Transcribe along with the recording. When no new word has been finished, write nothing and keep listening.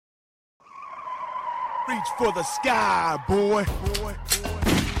Reach for the sky, boy.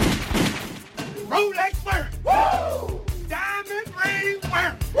 Rolex wearing. Woo! Diamond ring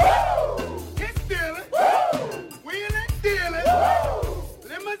wearing. Woo! Hit stealing. Woo! Wheeling dealing. Woo!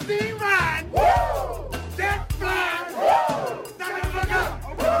 Limousine riding. Woo! Jet flying. Woo! Stuck look up.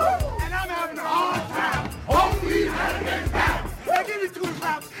 Woo! And I'm having a hard time. Only having a good time. Now give me 2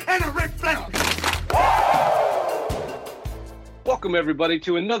 rounds and a Ric Flair. Welcome, everybody,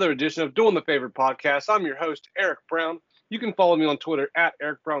 to another edition of Doing the Favorite Podcast. I'm your host, Eric Brown. You can follow me on Twitter at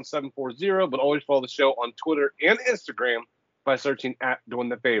EricBrown740, but always follow the show on Twitter and Instagram by searching at Doing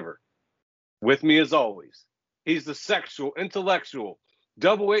the Favor. With me, as always, he's the sexual, intellectual,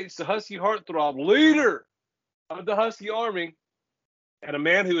 Double H, the Husky Heartthrob, leader of the Husky Army, and a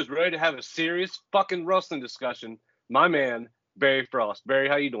man who is ready to have a serious fucking wrestling discussion, my man, Barry Frost. Barry,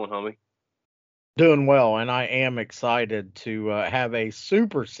 how you doing, homie? Doing well, and I am excited to have a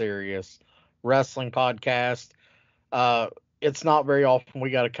super serious wrestling podcast. It's not very often we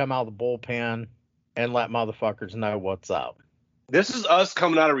got to come out of the bullpen and let motherfuckers know what's up. This is us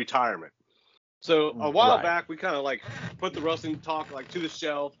coming out of retirement. So a while Right. back, we kind of like put the wrestling talk like to the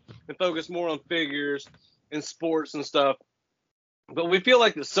shelf and focus more on figures and sports and stuff. But we feel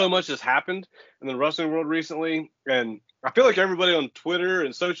like that so much has happened in the wrestling world recently, and I feel like everybody on Twitter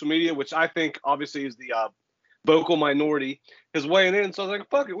and social media, which I think obviously is the vocal minority, is weighing in. So I was like,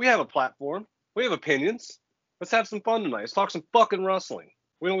 fuck it, we have a platform, we have opinions. Let's have some fun tonight. Let's talk some fucking wrestling.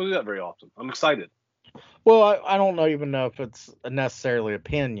 We don't do that very often. I'm excited. Well, I don't even know if it's necessarily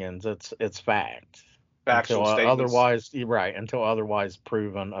opinions. It's fact. Factual until statements. until otherwise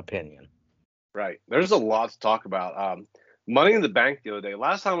proven opinion. Right. There's a lot to talk about. Money in the Bank the other day.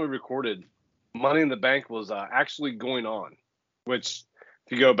 Last time we recorded, Money in the Bank was actually going on, which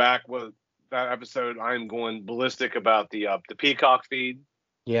if you go back with that episode, I'm going ballistic about the Peacock feed,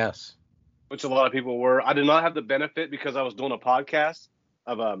 Yes. which a lot of people were. I did not have the benefit because I was doing a podcast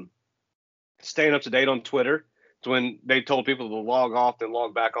of staying up to date on Twitter. So when they told people to log off and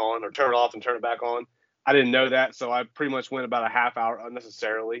log back on, or turn it off and turn it back on, I didn't know that. So I pretty much went about a half hour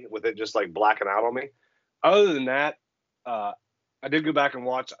unnecessarily with it just like blacking out on me. Other than that, I did go back and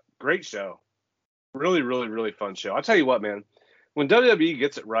watch. Great show. Really, really, really fun show. I'll tell you what, man. When WWE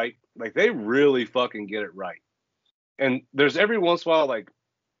gets it right, like they really fucking get it right. And there's every once in a while, like,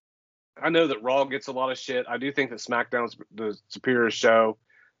 I know that Raw gets a lot of shit. I do think that SmackDown's the superior show.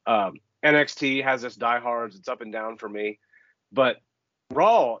 NXT has its diehards. It's up and down for me. But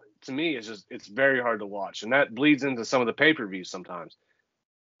Raw, to me, is just, it's very hard to watch. And that bleeds into some of the pay-per-views sometimes.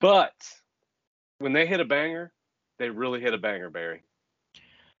 But when they hit a banger, they really hit a banger, Barry.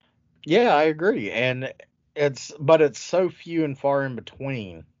 Yeah, I agree. And it's so few and far in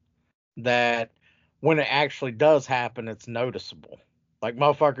between that when it actually does happen, it's noticeable. Like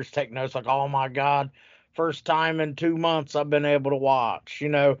motherfuckers take notes like, oh my God, first time in 2 months I've been able to watch. You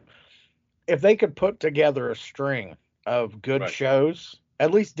know, if they could put together a string of good Right. shows,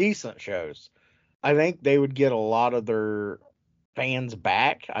 at least decent shows, I think they would get a lot of their fans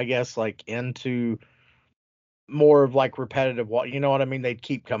back, I guess, like into more of like repetitive, you know what I mean? They'd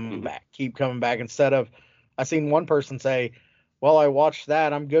keep coming back instead of, I seen one person say, well, I watched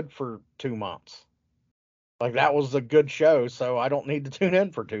that, I'm good for 2 months. Like that was a good show, so I don't need to tune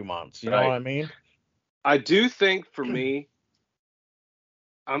in for 2 months. You know Right. what I mean? I do think for me,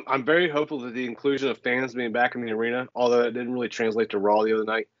 I'm very hopeful that the inclusion of fans being back in the arena, although it didn't really translate to Raw the other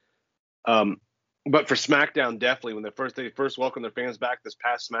night. But for SmackDown, definitely when they first welcomed their fans back this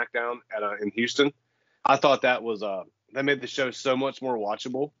past SmackDown in Houston, I thought that was that made the show so much more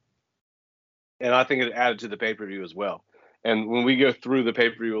watchable, and I think it added to the pay-per-view as well. And when we go through the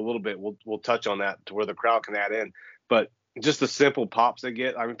pay-per-view a little bit, we'll touch on that to where the crowd can add in. But just the simple pops they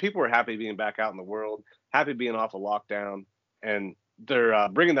get. I mean, people are happy being back out in the world, happy being off of lockdown, and they're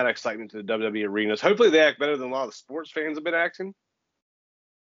bringing that excitement to the WWE arenas. Hopefully, they act better than a lot of the sports fans have been acting.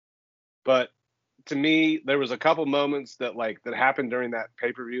 But to me, there was a couple moments that happened during that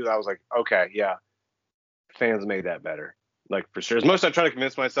pay-per-view that I was like, okay, yeah, fans made that better, like for sure. As much as I try to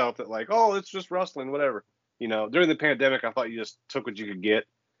convince myself that like, oh, it's just wrestling, whatever. You know, during the pandemic, I thought you just took what you could get,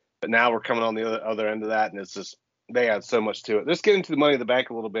 but now we're coming on the other end of that, and it's just they add so much to it. Let's get into the Money in the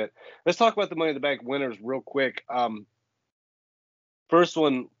Bank a little bit. Let's talk about the Money in the Bank winners real quick. First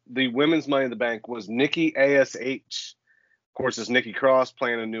one, the women's Money in the Bank was Nikki ASH. Of course, it's Nikki Cross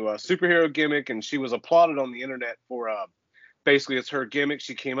playing a new superhero gimmick, and she was applauded on the internet for basically it's her gimmick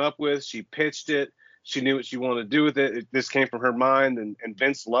she came up with. She pitched it. She knew what she wanted to do with it. This came from her mind, and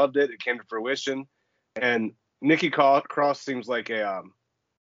Vince loved it. It came to fruition. And Nikki Cross seems like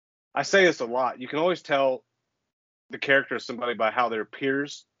I say this a lot. You can always tell the character of somebody by how their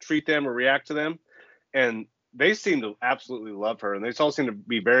peers treat them or react to them. and they seem to absolutely love her, and they all seem to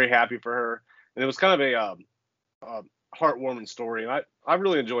be very happy for her. And it was kind of a heartwarming story, and I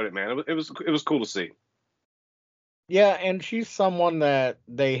really enjoyed it, man. It was cool to see. Yeah, and she's someone that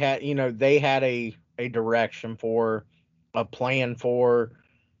they had, they had a direction for, a plan for,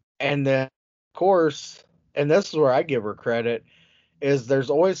 and then of course, and this is where I give her credit, is there's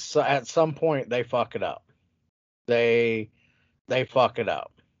always at some point they fuck it up. They fuck it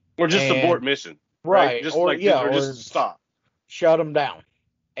up. Or just And abort mission, right? right, Just or like yeah, or or just stop. shut them down.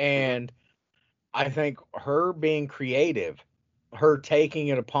 Mm-hmm. And I think her being creative, her taking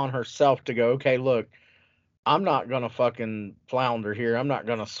it upon herself to go, okay, look, I'm not gonna fucking flounder here. I'm not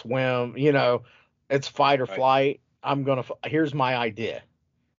gonna swim. It's fight or Right. flight. Here's my idea,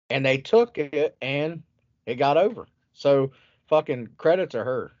 and they took it and it got over. So fucking credit to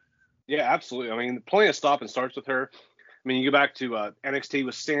her. Yeah, absolutely. I mean, plenty of stop and starts with her. I mean, you go back to NXT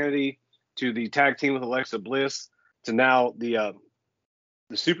with Sanity, to the tag team with Alexa Bliss, to now the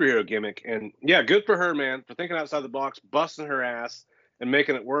superhero gimmick. And yeah, good for her, man, for thinking outside the box, busting her ass, and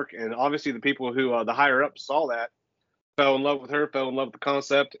making it work. And obviously, the people who the higher up saw that, fell in love with her, fell in love with the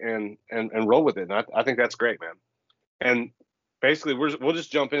concept, and roll with it. And I think that's great, man. And basically, we'll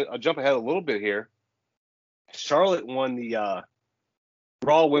just jump ahead a little bit here. Charlotte won the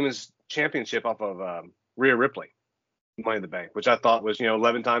Raw Women's Championship off of Rhea Ripley, Money in the Bank, which I thought was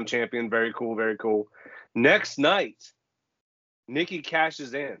 11-time champion, very cool, very cool. Next night, Nikki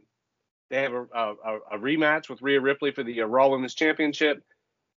cashes in. They have a rematch with Rhea Ripley for the Raw Women's Championship.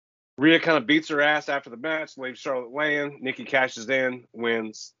 Rhea kind of beats her ass after the match, leaves Charlotte laying. Nikki cashes in,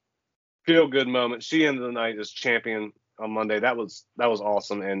 wins. Feel good moment. She ended the night as champion on Monday. That was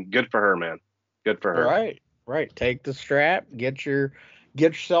awesome, and good for her, man. Good for her. Right. Take the strap, get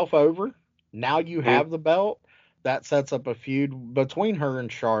yourself over. Now you have the belt. That sets up a feud between her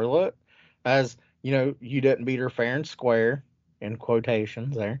and Charlotte, as you didn't beat her fair and square, in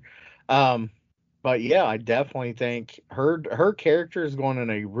quotations there. But yeah, I definitely think her character is going in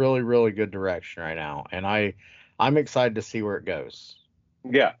a really, really good direction right now, and I'm excited to see where it goes.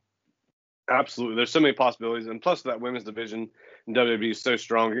 Yeah, absolutely. There's so many possibilities, and plus that women's division in WWE is so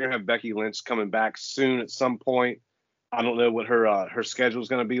strong. You're gonna have Becky Lynch coming back soon at some point. I don't know what her schedule is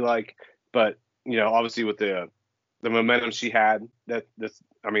gonna be like, but obviously with the momentum she had,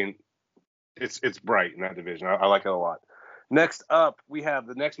 it's bright in that division. I like it a lot. Next up, we have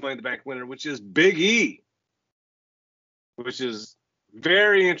the next Money in the Bank winner, which is Big E, which is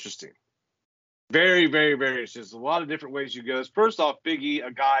very interesting. Very, very, very interesting. There's a lot of different ways you go. First off, Big E,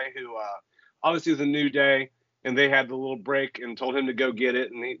 a guy who obviously was a New Day, and they had the little break and told him to go get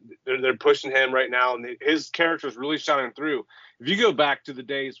it, and they're pushing him right now, and his character is really shining through. If you go back to the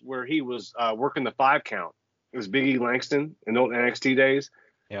days where he was working the 5 count, it was Big E Langston in the old NXT days.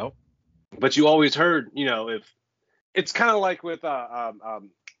 Yep. But you always heard, if it's kind of like with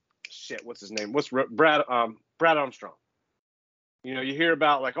what's his name? What's Brad Armstrong? You hear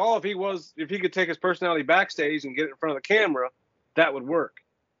about like, if he could take his personality backstage and get it in front of the camera, that would work.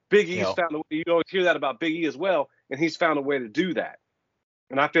 Big E's found a way. You always hear that about Big E as well, and he's found a way to do that.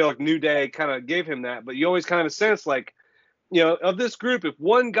 And I feel like New Day kind of gave him that, but you always kind of have a sense like, of this group, if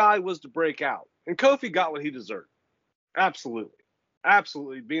one guy was to break out, and Kofi got what he deserved, absolutely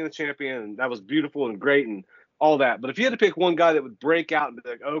being the champion, and that was beautiful and great and all that. But if you had to pick one guy that would break out and be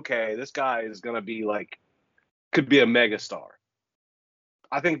like, okay, this guy is gonna be like, could be a megastar,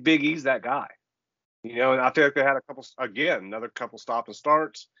 I think Big E's that guy. And I feel like they had another couple stop and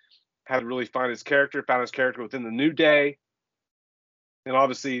starts, had to really found his character within the New Day. And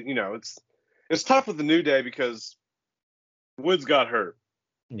obviously, it's tough with the New Day because Woods got hurt.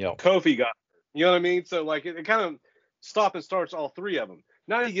 Yep. Kofi got hurt. You know what I mean? So like it kind of stop and starts all three of them.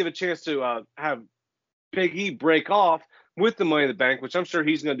 Now you give a chance to have Big E break off with the Money in the Bank, which I'm sure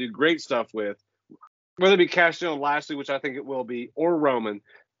he's going to do great stuff with. Whether it be cashed in on Lashley, which I think it will be, or Roman,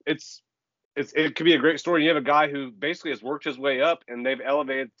 it could be a great story. You have a guy who basically has worked his way up, and they've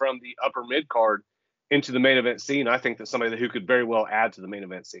elevated from the upper mid card into the main event scene. I think that's somebody who could very well add to the main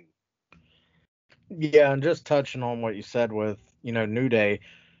event scene. Yeah, and just touching on what you said with New Day,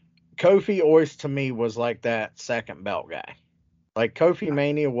 Kofi always to me was like that second belt guy. Like Kofi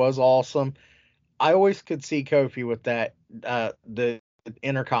Mania was awesome. I always could see Kofi with that the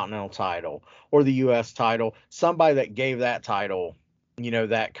Intercontinental title or the U.S. title, somebody that gave that title,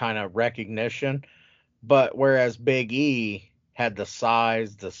 that kind of recognition. But whereas Big E had the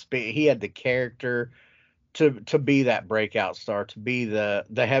size, the speed, he had the character to be that breakout star, to be the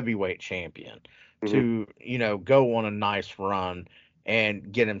heavyweight champion, to go on a nice run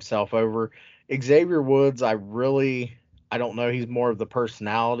and get himself over. Xavier Woods, I really I don't know. He's more of the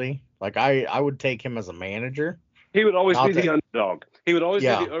personality. Like I would take him as a manager. He would always be Not the that. underdog. He would always be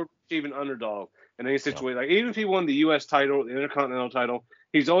Yeah. the overachieving underdog in any Yeah. situation. Like even if he won the U.S. title, the Intercontinental title,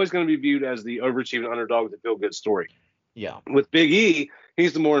 he's always going to be viewed as the overachieving underdog with a feel-good story. Yeah. With Big E,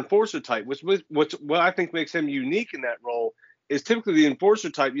 he's the more enforcer type, which what I think makes him unique in that role is typically the enforcer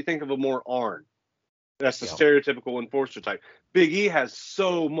type. You think of a more Arn. That's the Yeah. stereotypical enforcer type. Big E has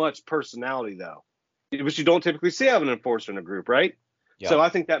so much personality though, which you don't typically see out of an enforcer in a group, right? Yeah. So I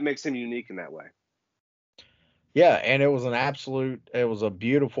think that makes him unique in that way. Yeah, and it was a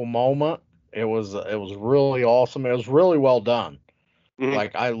beautiful moment. It was really awesome. It was really well done. Mhm.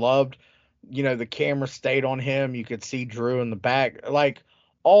 Like I loved, the camera stayed on him. You could see Drew in the back. Like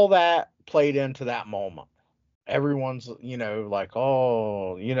all that played into that moment. Everyone's, like,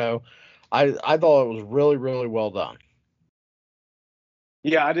 oh, I thought it was really, really well done.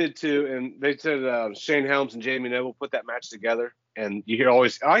 Yeah, I did too. And they said Shane Helms and Jamie Noble put that match together. And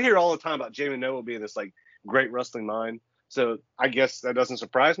I hear all the time about Jamie Noble being this like great wrestling mind. So I guess that doesn't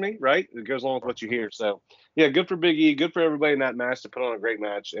surprise me, right? It goes along with what you hear. So yeah, good for Big E, good for everybody in that match to put on a great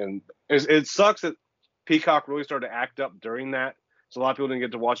match. And it sucks that Peacock really started to act up during that, so a lot of people didn't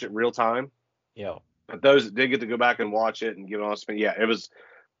get to watch it real time. Yeah. But those that did get to go back and watch it and give it honest opinion, yeah, it was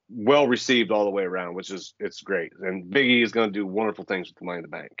well received all the way around, which is it's great. And Big E is going to do wonderful things with the Money in the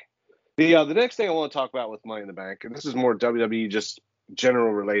Bank. The next thing I want to talk about with Money in the Bank, and this is more WWE just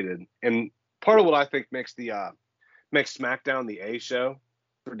general related, and part of what I think makes SmackDown the A show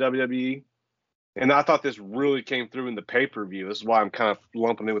for WWE, and I thought this really came through in the pay-per-view. This is why I'm kind of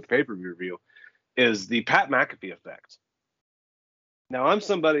lumping in with the pay-per-view review, is the Pat McAfee effect. Now, I'm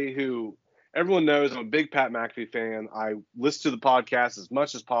somebody who everyone knows I'm a big Pat McAfee fan. I listen to the podcast as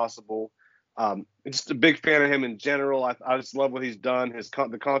much as possible. Just a big fan of him in general. I just love what he's done.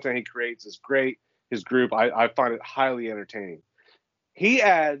 The content he creates is great. His group, I find it highly entertaining. He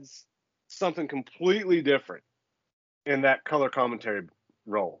adds something completely different in that color commentary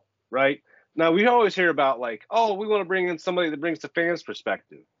role, right? Now, we always hear about like, oh, we want to bring in somebody that brings the fans'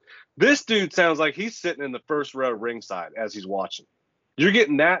 perspective. This dude sounds like he's sitting in the first row ringside as he's watching. You're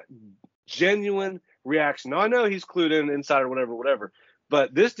getting that genuine reaction. Now, I know he's clued in inside or whatever,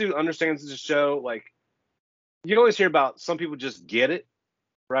 but this dude understands the show. Like, you always hear about some people just get it,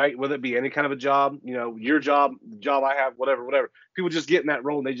 right? Whether it be any kind of a job, your job, the job I have, whatever. People just get in that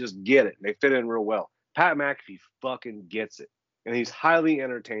role and they just get it. And they fit in real well. Pat McAfee fucking gets it. And he's highly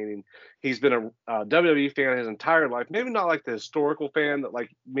entertaining. He's been a WWE fan his entire life. Maybe not like the historical fan that like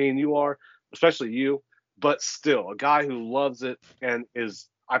me and you are, especially you, but still a guy who loves it and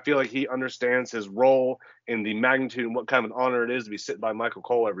I feel like he understands his role and the magnitude and what kind of an honor it is to be sitting by Michael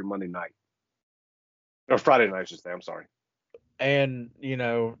Cole every Monday night. Or Friday night, I should say. I'm sorry. And,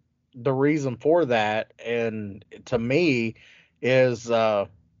 the reason for that, and to me, is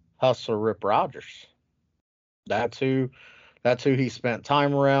Hustler Rip Rogers. That's who he spent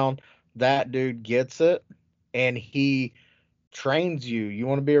time around. That dude gets it, and he trains you. You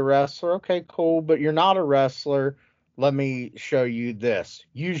want to be a wrestler? Okay, cool, but you're not a wrestler. Let me show you this.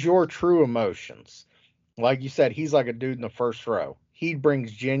 Use your true emotions. Like you said, he's like a dude in the first row. He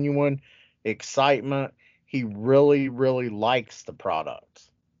brings genuine excitement. He really, really likes the product.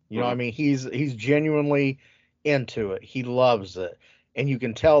 You know what I mean? He's genuinely into it. He loves it. And you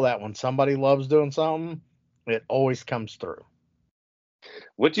can tell that when somebody loves doing something, it always comes through.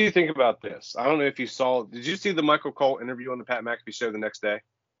 What do you think about this? I don't know if you did you see the Michael Cole interview on the Pat McAfee show the next day?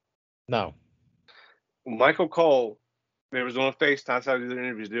 No. Michael Cole, they was on FaceTime. That's how they do their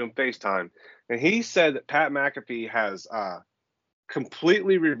interviews, doing FaceTime. And he said that Pat McAfee has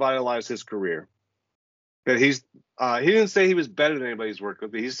completely revitalized his career. That he didn't say he was better than anybody he's worked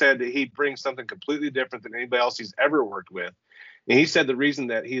with, but he said that he brings something completely different than anybody else he's ever worked with. And he said the reason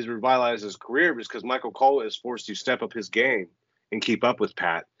that he's revitalized his career is because Michael Cole is forced to step up his game and keep up with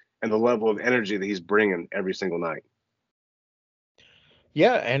Pat and the level of energy that he's bringing every single night.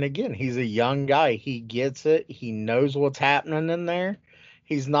 Yeah, and again, he's a young guy. He gets it. He knows what's happening in there.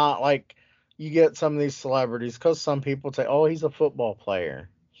 He's not like you get some of these celebrities, because some people say, "Oh, he's a football player.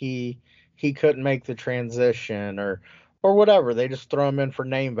 He couldn't make the transition or whatever." They just throw him in for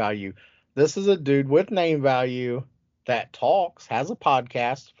name value. This is a dude with name value that talks, has a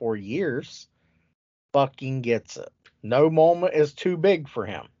podcast for years, fucking gets it. No moment is too big for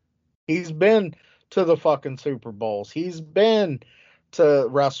him. He's been to the fucking Super Bowls. He's been to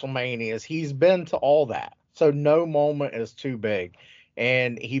WrestleManias. He's been to all that. So no moment is too big.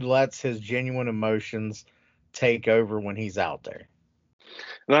 And he lets his genuine emotions take over when he's out there.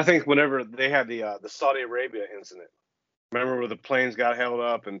 And I think whenever they had the Saudi Arabia incident, remember where the planes got held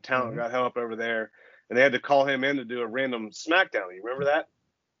up and talent got held up over there, and they had to call him in to do a random SmackDown. You remember that?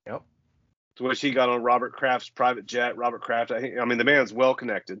 Yep. To which he got on Robert Kraft's private jet. Robert Kraft, I mean, the man's well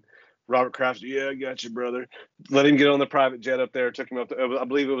connected. Robert Kraft, yeah, I got you, brother. Let him get on the private jet up there. Took him up to, I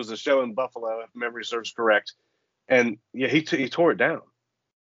believe it was a show in Buffalo, if memory serves correct. And yeah, he tore it down.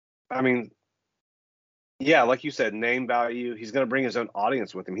 I mean, yeah, like you said, name value. He's going to bring his own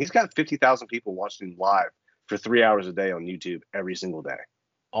audience with him. He's got 50,000 people watching him live for 3 hours a day on YouTube every single day.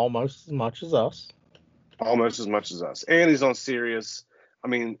 Almost as much as us. Almost as much as us. And he's on Sirius. I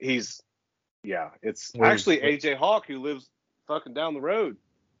mean, it's actually AJ Hawk, who lives fucking down the road,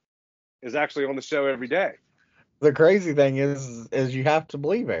 is actually on the show every day. The crazy thing is you have to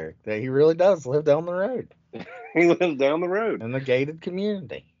believe, Eric, that he really does live down the road. He lives down the road. In the gated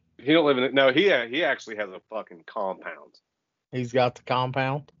community. He don't live in it. No, he actually has a fucking compound. He's got the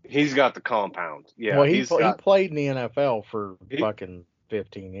compound? He's got the compound. Yeah. Well, he played in the NFL for fucking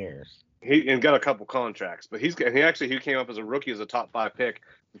 15 years. He got a couple contracts, but he came up as a rookie as a top 5 pick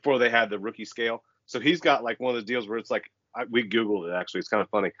before they had the rookie scale. So he's got like one of those deals where it's like, we Googled it actually. It's kind of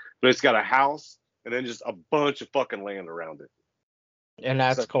funny, but it's got a house and then just a bunch of fucking land around it. And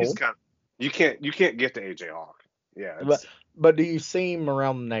that's cool. You can't get to AJ Hawk. Yeah. But do you see him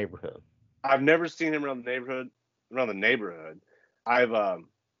around the neighborhood? I've never seen him around the neighborhood. I've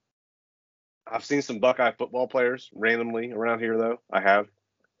seen some Buckeye football players randomly around here though. I have.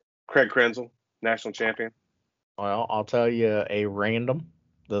 Craig Krenzel, national champion. Well, I'll tell you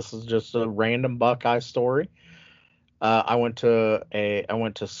this is just a random Buckeye story. I went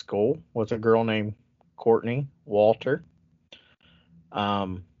to school with a girl named Courtney Walter.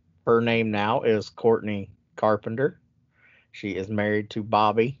 Her name now is Courtney Carpenter. She is married to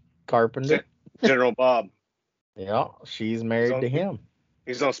Bobby Carpenter. General Bob. Yeah, she's married to him.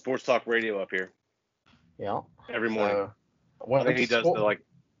 He's on Sports Talk Radio up here. Yeah. Every morning. I think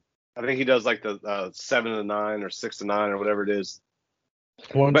he does the 7 to 9 or 6 to 9 or whatever it is.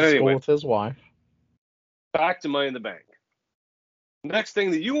 Went to school with his wife. Back to Money in the Bank. Next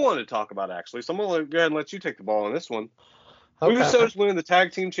thing that you want to talk about, actually, so I'm going to go ahead and let you take the ball on this one. Okay. Usos winning the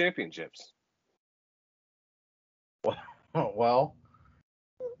tag team championships. Well,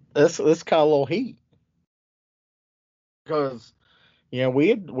 this got a little heat because we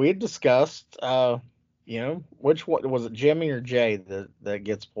had discussed which one was it, Jimmy or Jay that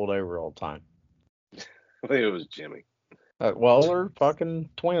gets pulled over all the time? I think it was Jimmy. Well, they're fucking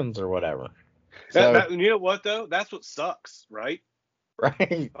twins or whatever. So, you know what though? That's what sucks, right?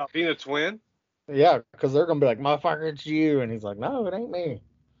 Right. About being a twin. Yeah, because they're gonna be like, "Motherfucker, it's you," and he's like, "No, it ain't me."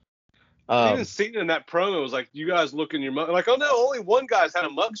 Even seen in that promo was like, "You guys look in your mug." Like, oh no, only one guy's had a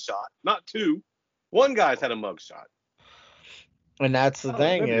mug shot, not two. One guy's had a mug shot. And that's the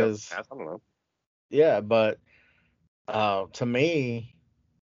thing is, I don't know. Yeah, but to me,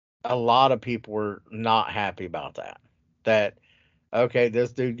 a lot of people were not happy about that. That, okay,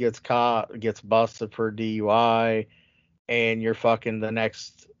 this dude gets busted for DUI, and you're fucking the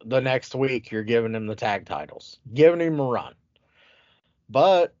next week you're giving him the tag titles, giving him a run.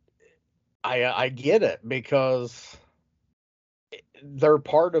 But I get it because they're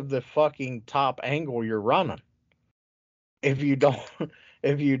part of the fucking top angle you're running. If you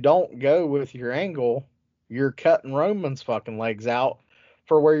don't go with your angle, you're cutting Roman's fucking legs out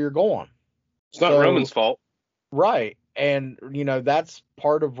for where you're going. It's not Roman's fault. Right. And, that's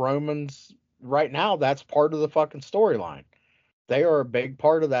part of Roman's right now. That's part of the fucking storyline. They are a big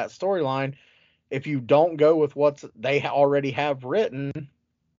part of that storyline. If you don't go with what they already have written,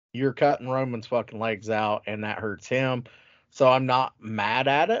 you're cutting Roman's fucking legs out, and that hurts him. So I'm not mad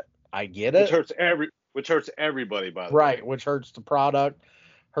at it. I get it. Which hurts everybody, by the way. Right, which hurts the product,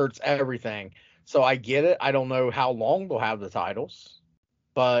 hurts everything. So I get it. I don't know how long they'll have the titles,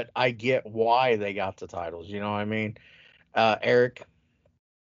 but I get why they got the titles. You know what I mean? Eric,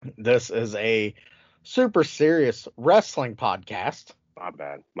 this is a super serious wrestling podcast. My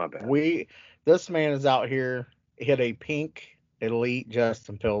bad. This man is out here, hit a pink Elite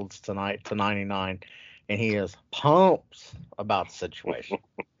Justin Fields tonight to 99, and he is pumped about the situation.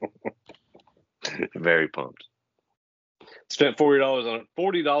 Very pumped. Spent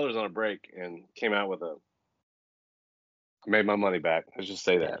 $40 on a break and came out with made my money back. Let's just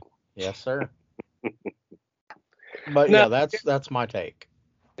say that. Yes, sir. But no, that's my take.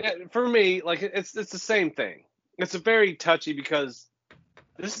 Yeah, for me, like it's the same thing. It's a very touchy because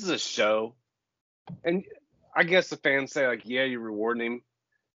this is a show, and I guess the fans say like, yeah, you're rewarding him.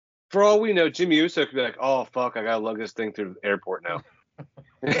 For all we know, Jimmy Uso could be like, oh fuck, I gotta lug this thing through the airport now.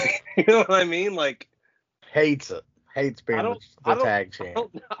 You know what I mean? Like, hates being the tag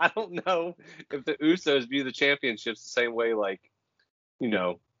champ. I don't know if the Usos view the championships the same way, like,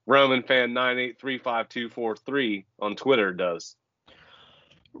 Roman fan 9835243 on Twitter does.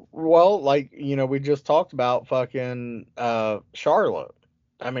 Well, like, we just talked about fucking Charlotte.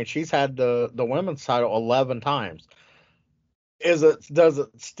 I mean, she's had the women's title 11 times. Does it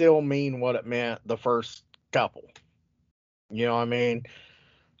still mean what it meant the first couple? You know what I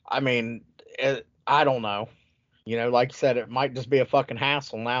mean? I don't know. Like you said, it might just be a fucking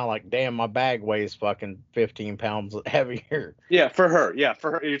hassle now. Like, damn, my bag weighs fucking 15 pounds heavier. Yeah, for her. Yeah,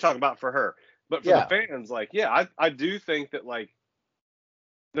 for her. You're talking about for her. But for the fans, like, yeah, I do think that, like,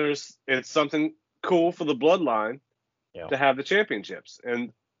 it's something cool for the bloodline to have the championships.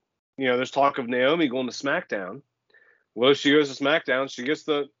 And, there's talk of Naomi going to SmackDown. Well, if she goes to SmackDown, she gets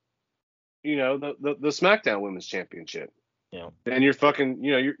the SmackDown Women's Championship. Yeah. And you're fucking,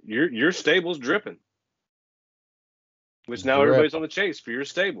 your stable's dripping. Which now everybody's on the chase for your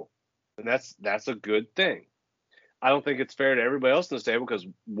stable. And that's a good thing. I don't think it's fair to everybody else in the stable because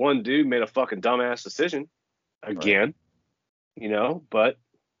one dude made a fucking dumbass decision again. Right. But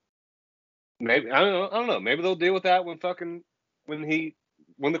maybe I don't know. Maybe they'll deal with that when the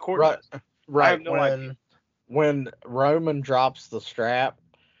court does. Right. I have no idea. When Roman drops the strap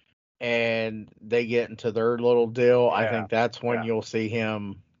and they get into their little deal, I think that's when you'll see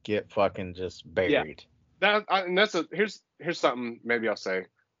him get fucking just buried. Yeah. Here's something maybe I'll say.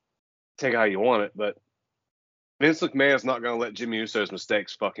 Take it how you want it, but Vince McMahon's not going to let Jimmy Uso's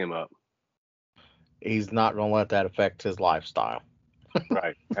mistakes fuck him up. He's not going to let that affect his lifestyle.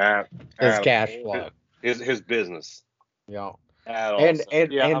 Right. His cash flow. His business. Yeah. And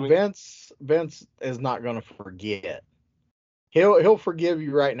Vince is not going to forget. He'll forgive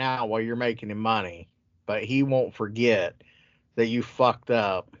you right now while you're making him money, but he won't forget that you fucked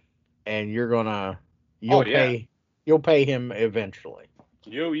up, and you'll pay him eventually.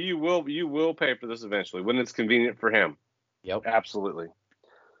 You will pay for this eventually when it's convenient for him. Yep. Absolutely.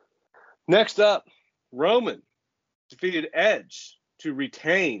 Next up, Roman defeated Edge to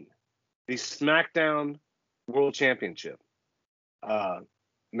retain the SmackDown World Championship.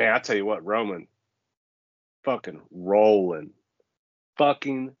 Man, I tell you what, Roman fucking rolling.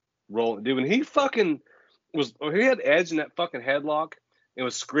 Dude, when he had Edge in that fucking headlock and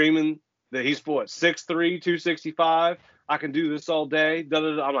was screaming that he's 6'3", 265, I can do this all day.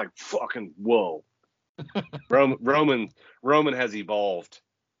 I'm like, fucking whoa. Roman has evolved.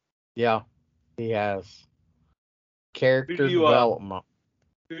 Yeah, he has. Character development.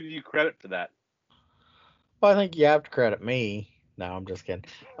 Who do you credit for that? Well, I think you have to credit me. No, I'm just kidding.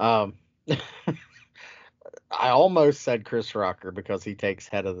 I almost said Chris Rocker because he takes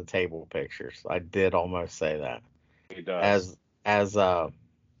head of the table pictures. I did almost say that. He does. As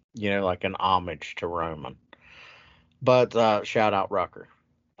like an homage to Roman. But shout out Rucker.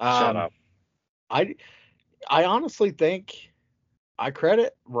 Shout out. I honestly think I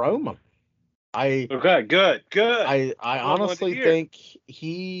credit Roman. Okay, good. I honestly think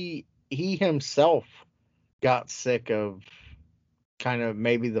he himself got sick of kind of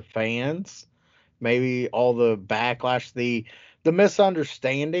maybe the fans, maybe all the backlash, the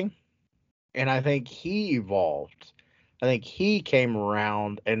misunderstanding, and I think he evolved. I think he came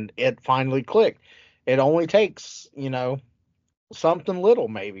around and it finally clicked. It only takes, something little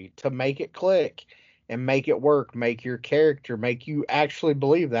maybe to make it click and make it work, make your character, make you actually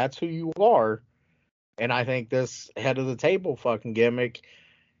believe that's who you are. And I think this head of the table fucking gimmick,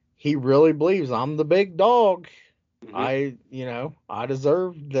 he really believes I'm the big dog. Mm-hmm. I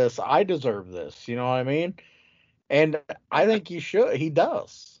deserve this. You know what I mean? And I think he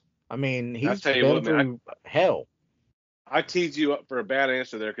does. I mean, he's been through hell. I teased you up for a bad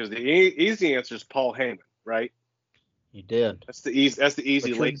answer there because the easy answer is Paul Heyman, right? You did. That's the easy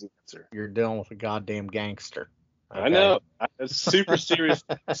lazy answer. You're dealing with a goddamn gangster. Okay? I know. It's super serious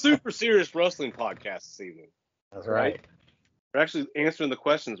wrestling podcast this evening. That's right. We're actually answering the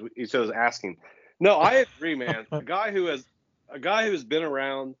questions each other's asking. No, I agree, man. A guy who has been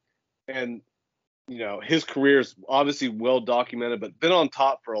around and his career is obviously well documented, but been on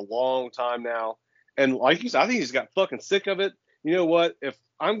top for a long time now. And like you said, I think he's got fucking sick of it. You know what? If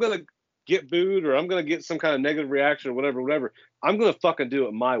I'm gonna get booed or I'm gonna get some kind of negative reaction or whatever, I'm gonna fucking do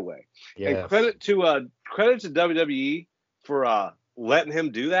it my way. Yes. And credit to WWE for letting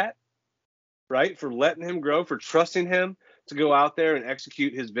him do that, right? For letting him grow, for trusting him to go out there and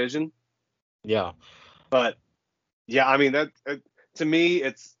execute his vision. Yeah. But yeah, I mean to me,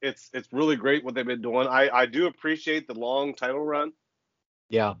 it's really great what they've been doing. I do appreciate the long title run.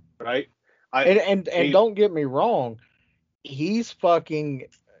 Yeah. Right. And don't get me wrong, he's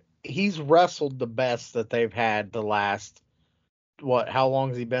wrestled the best that they've had the last, how long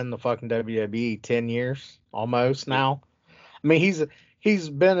has he been in the fucking WWE? 10 years almost now. I mean, he's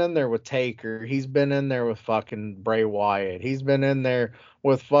been in there with Taker. He's been in there with fucking Bray Wyatt. He's been in there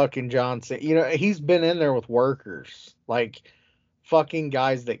with fucking Johnson. You know, he's been in there with workers. Like, fucking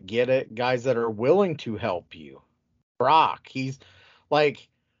guys that get it, guys that are willing to help you. Brock, he's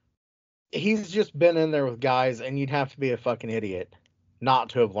just been in there with guys, and you'd have to be a fucking idiot not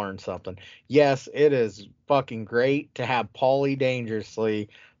to have learned something. Yes, it is fucking great to have Paulie Dangerously,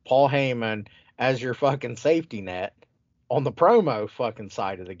 Paul Heyman, as your fucking safety net on the promo fucking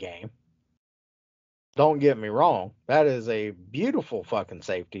side of the game. Don't get me wrong. That is a beautiful fucking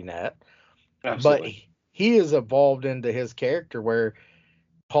safety net. Absolutely. But he has evolved into his character where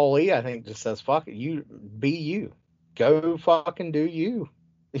Paulie, I think, just says, fuck it, you be you. Go fucking do you.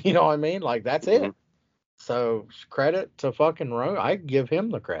 You know what I mean? Like, that's it. Mhm. So credit to fucking Roman. I give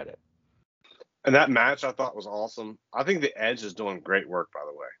him the credit. And that match I thought was awesome. I think the Edge is doing great work, by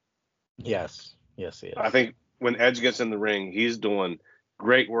the way. Yes. Yes, he is. I think when Edge gets in the ring, he's doing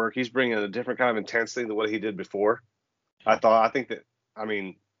great work. He's bringing a different kind of intensity than what he did before. I think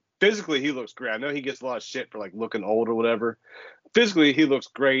physically he looks great. I know he gets a lot of shit for like looking old or whatever. Physically he looks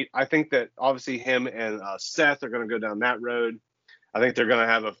great. I think that obviously him and Seth are going to go down that road. I think they're going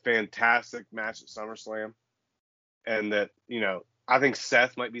to have a fantastic match at SummerSlam. And that, you know, I think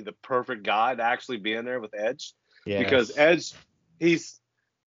Seth might be the perfect guy to actually be in there with Edge. Yes. Because Edge,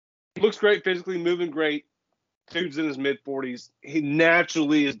 looks great physically, moving great. Dude's in his mid-40s. He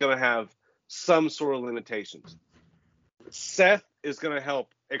naturally is going to have some sort of limitations. Seth is going to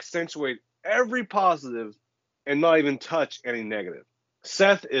help accentuate every positive and not even touch any negative.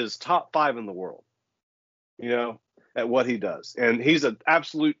 Seth is top 5 in the world, you know, at what he does. And he's an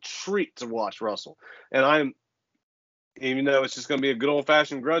absolute treat to watch wrestle. And even though it's just going to be a good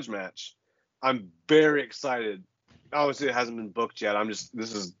old-fashioned grudge match, I'm very excited. Obviously, it hasn't been booked yet. This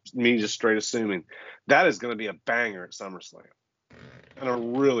is me just straight assuming that is going to be a banger at SummerSlam and a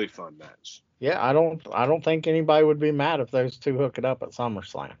really fun match. Yeah, I don't think anybody would be mad if those two hook it up at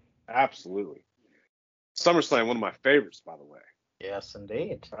SummerSlam. Absolutely. SummerSlam, one of my favorites, by the way. Yes,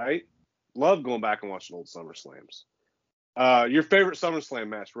 indeed. Right? Love going back and watching old SummerSlams. Your favorite SummerSlam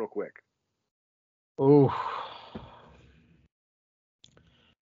match, real quick. Ooh.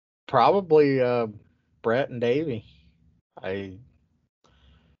 Probably Brett and Davey. And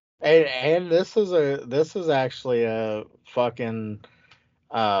this is actually a fucking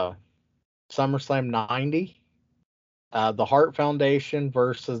SummerSlam 90. The Hart Foundation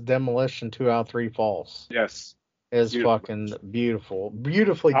versus Demolition 2 out of 3 Falls. Yes. Is Beautiful. Fucking beautiful.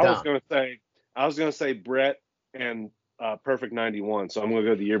 Beautifully done. I was gonna say Brett and Perfect 91, so I'm gonna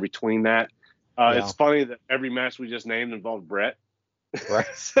go the year between that. Yeah. It's funny that every match we just named involved Brett. Right.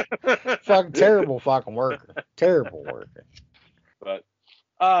 Fucking terrible fucking worker. Terrible worker. But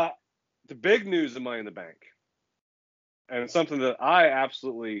the big news of Money in the Bank, and it's something that I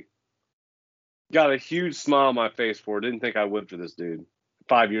absolutely got a huge smile on my face for. Didn't think I would for this dude.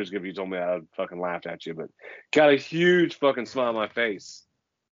 5 years ago, if you told me that, I would fucking laughed at you. But got a huge fucking smile on my face.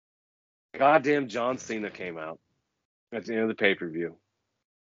 Goddamn John Cena came out at the end of the pay-per-view.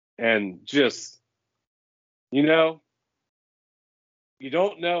 And just, you know, you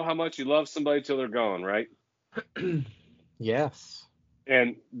don't know how much you love somebody till they're gone, right? Yes.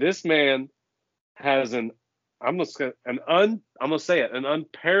 And this man has an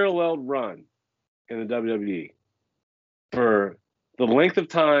unparalleled run in the WWE for the length of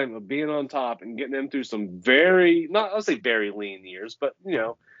time of being on top and getting them through some I'll say very lean years, but you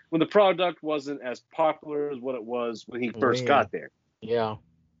know, when the product wasn't as popular as what it was when he first got there. Yeah.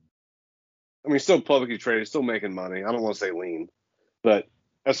 I mean, still publicly traded, still making money. I don't want to say lean, but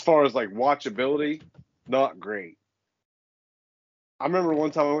as far as like watchability, not great. I remember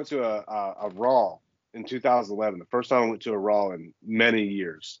one time I went to a Raw in 2011, the first time I went to a Raw in many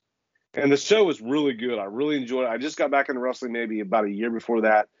years. And the show was really good. I really enjoyed it. I just got back into wrestling maybe about a year before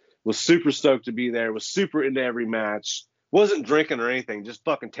that. Was super stoked to be there. Was super into every match. Wasn't drinking or anything. Just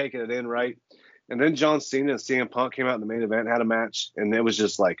fucking taking it in, right? And then John Cena and CM Punk came out in the main event and had a match. And it was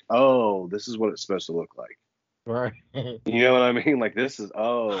just like, oh, this is what it's supposed to look like. Right. You know what I mean? Like, this is,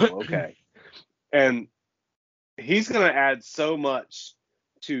 oh, okay. And he's going to add so much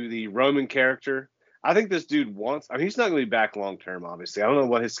to the Roman character. I think this dude he's not going to be back long term, obviously. I don't know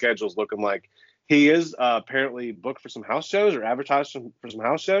what his schedule's looking like. He is apparently booked for some house shows or advertised for some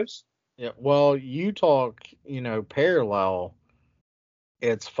house shows. Yeah. Well, you talk, parallel.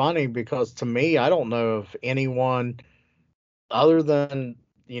 It's funny because to me, I don't know of anyone other than,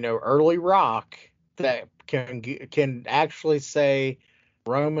 early Rock that can actually say,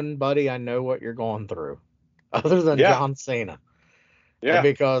 Roman, buddy, I know what you're going through, other than John Cena. Yeah.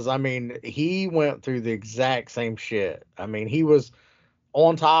 Because, he went through the exact same shit. He was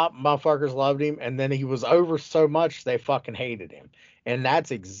on top, motherfuckers loved him, and then he was over so much they fucking hated him. And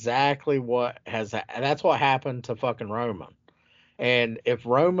that's exactly that's what happened to fucking Roman. And if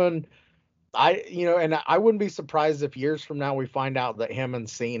Roman, and I wouldn't be surprised if years from now we find out that him and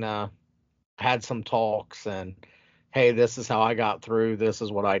Cena had some talks and, hey, this is how I got through, this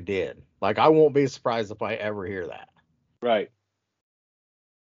is what I did. Like, I won't be surprised if I ever hear that. Right.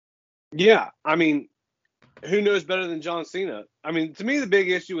 Yeah, I mean, who knows better than John Cena? I mean, to me, the big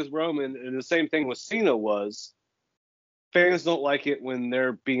issue with Roman, and the same thing with Cena, was fans don't like it when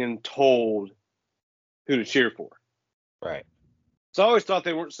they're being told who to cheer for. Right. So I always thought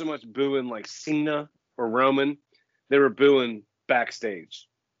they weren't so much booing like Cena or Roman. They were booing backstage.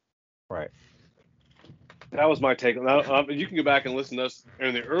 Right. That was my take on that. You can go back and listen to us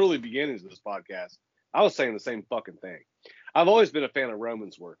in the early beginnings of this podcast. I was saying the same fucking thing. I've always been a fan of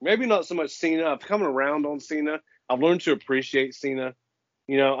Roman's work. Maybe not so much Cena. I've come around on Cena. I've learned to appreciate Cena.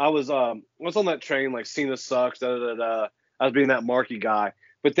 You know, I was on that train like Cena sucks. Da, da, da, da. I was being that marky guy.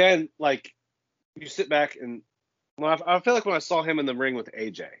 But then, like, you sit back and I feel like when I saw him in the ring with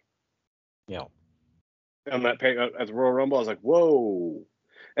AJ. Yeah. On that at the Royal Rumble, I was like, whoa.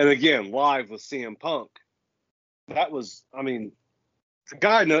 And again, live with CM Punk. That was, I mean, the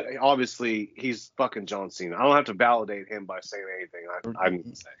guy, obviously, he's fucking John Cena. I don't have to validate him by saying anything I need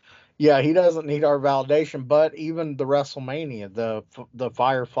to say. Yeah, he doesn't need our validation, but even the WrestleMania, the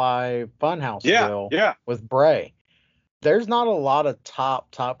Firefly Funhouse deal with Bray, there's not a lot of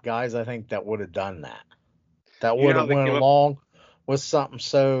top guys, I think, that would have done that. That would have went along with something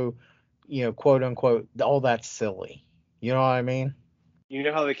so, quote unquote, oh, that's silly. You know what I mean? You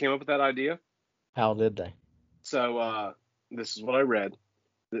know how they came up with that idea? How did they? So, this is what I read,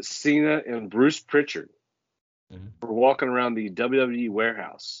 that Cena and Bruce Pritchard were walking around the WWE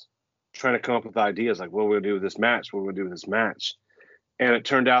warehouse trying to come up with ideas like, what we're going to do with this match, what we're going to do with this match. And it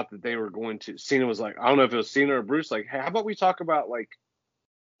turned out that they were going to, Cena was like, I don't know if it was Cena or Bruce, like, hey, how about we talk about, like,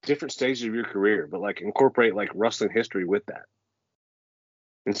 different stages of your career, but, like, incorporate, like, wrestling history with that.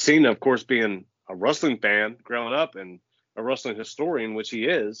 And Cena, of course, being a wrestling fan growing up and a wrestling historian, which he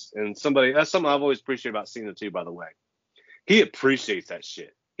is, and that's something I've always appreciated about Cena, too, by the way. He appreciates that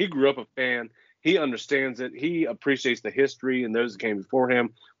shit. He grew up a fan. He understands it. He appreciates the history and those that came before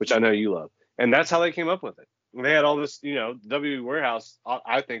him, which I know you love. And that's how they came up with it. And they had all this, WWE Warehouse,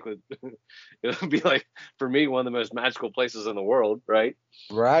 I think it would be like, for me, one of the most magical places in the world, right?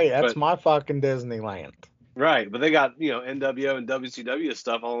 Right. That's my fucking Disneyland. Right. But they got, NWO and WCW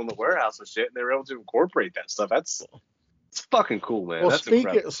stuff all in the warehouse and shit. And they were able to incorporate that stuff. It's fucking cool, man. Well,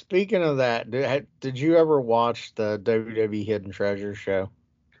 That's speaking of that, did you ever watch the WWE Hidden Treasures show?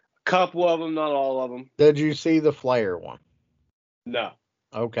 A couple of them, not all of them. Did you see the Flair one? No.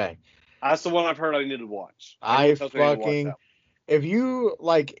 Okay. That's the one I've heard I need to watch. If you,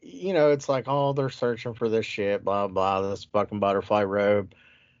 like, it's like, oh, they're searching for this shit, blah, blah, this fucking butterfly robe.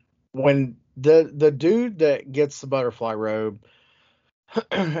 When the dude that gets the butterfly robe,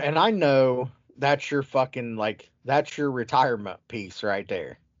 and I know that's your fucking, like, that's your retirement piece right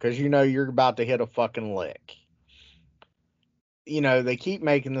there. Because you're about to hit a fucking lick. They keep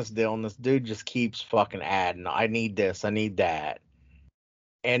making this deal, and this dude just keeps fucking adding, I need this, I need that.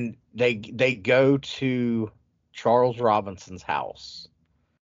 And they go to Charles Robinson's house.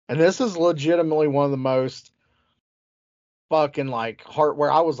 And this is legitimately one of the most fucking, like, heart,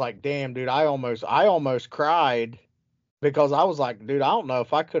 where I was like, damn, dude, I almost cried, because I was like, dude, I don't know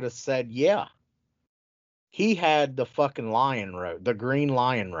if I could have said yeah. He had the fucking lion robe, the green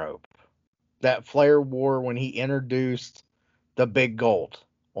lion robe that Flair wore when he introduced the Big Gold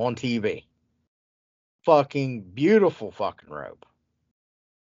on TV. Fucking beautiful fucking robe.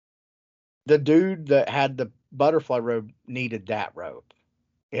 The dude that had the butterfly robe needed that robe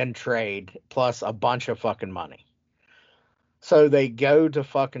in trade, plus a bunch of fucking money. So they go to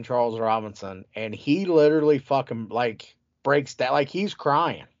fucking Charles Robinson, and he literally fucking, like, breaks down, like, he's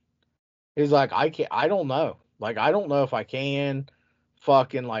crying. He's like, I don't know. Like, I don't know if I can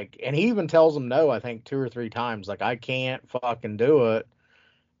fucking, like, and he even tells him no, I think 2 or 3 times. Like, I can't fucking do it.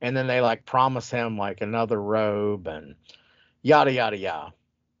 And then they, like, promise him, like, another robe and yada, yada, yada.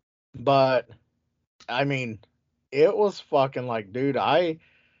 But, I mean, it was fucking like, dude, I'd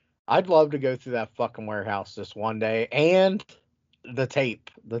love to go through that fucking warehouse just one day. And the tape,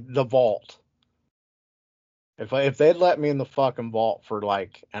 the vault. If they'd let me in the fucking vault for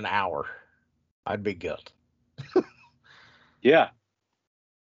like an hour, I'd be good. Yeah.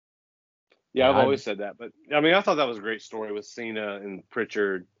 Yeah, I've always said that. But, I mean, I thought that was a great story with Cena and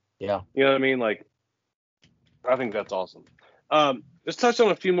Pritchard. Yeah. You know what I mean? Like, I think that's awesome. Let's touch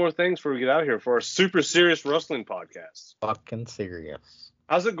on a few more things before we get out of here for our super serious wrestling podcast. Fucking serious.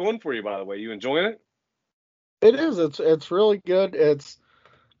 How's it going for you, by the way? You enjoying it? It is. It's really good. It's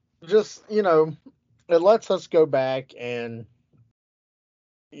just, it lets us go back, and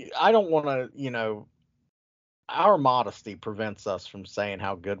I don't want to, our modesty prevents us from saying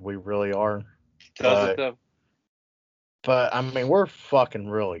how good we really are. Does it though? But I mean, we're fucking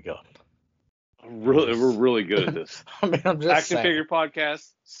really good. We're really good at this. I mean, I'm just Action saying. Figure Podcast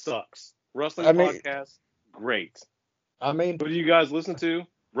sucks. Wrestling podcast, great. I mean, what do you guys listen to?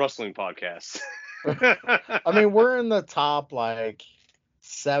 Wrestling podcasts. I mean, we're in the top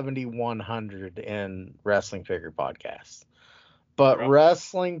 7,100 in wrestling figure podcasts. But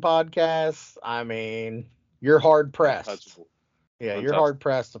wrestling podcasts, I mean, you're hard pressed. Yeah, you're hard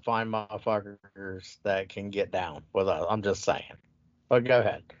pressed to find motherfuckers that can get down with us. I'm just saying. But go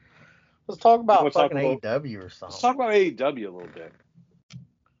ahead. Let's talk about fucking AEW or something. Let's talk about AEW a little bit.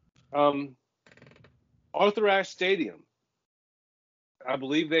 Arthur Ashe Stadium. I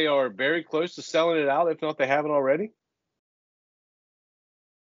believe they are very close to selling it out, if not they haven't already.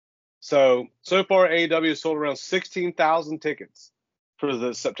 So far, AEW has sold around 16,000 tickets for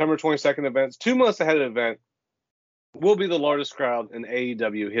the September 22nd events. 2 months ahead of the event will be the largest crowd in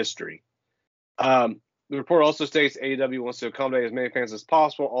AEW history. The report also states AEW wants to accommodate as many fans as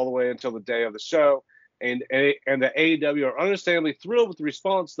possible all the way until the day of the show, and the AEW are understandably thrilled with the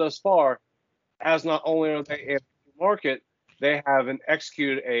response thus far, as not only are they in the market, they have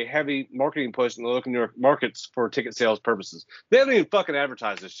executed a heavy marketing push in the local New York markets for ticket sales purposes. They haven't even fucking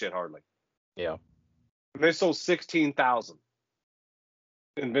advertised this shit hardly. Yeah. They sold 16,000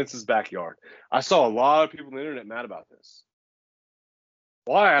 in Vince's backyard. I saw a lot of people on the internet mad about this.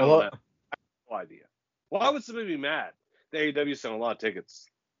 Why? I don't know. I have no idea. Why would somebody be mad? The AEW selling a lot of tickets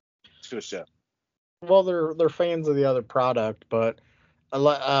to a show. Well, they're fans of the other product, but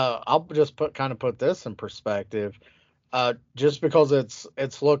I'll just put this in perspective. Just because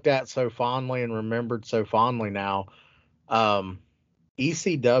it's looked at so fondly and remembered so fondly now,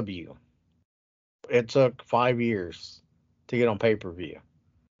 ECW, it took 5 years to get on pay-per-view.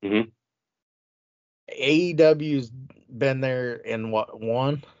 Mm-hmm. AEW's been there in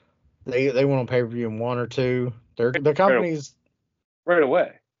one? They went on pay-per-view in 1 or 2. The company's right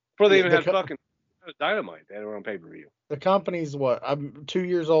away before they even had fucking Dynamite. They were on pay-per-view. The company's what? I'm 2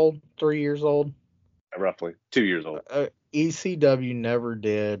 years old, 3 years old. Roughly 2 years old. ECW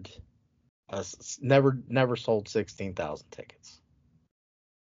never sold 16,000 tickets.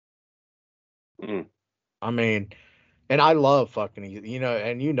 Mm. I mean, and I love fucking, and you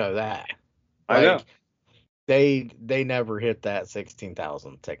know that. I know. They never hit that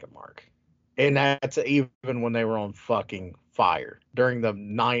 16,000 ticket mark. And that's even when they were on fucking fire during the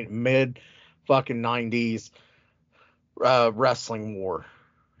mid fucking 90s wrestling war.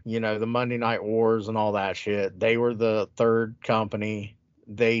 The Monday Night Wars and all that shit. They were the third company.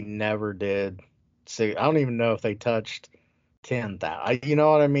 They never did. See, I don't even know if they touched 10,000. You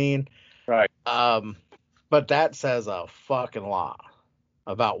know what I mean? Right. But that says a fucking lot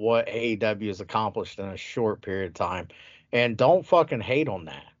about what AEW has accomplished in a short period of time. And don't fucking hate on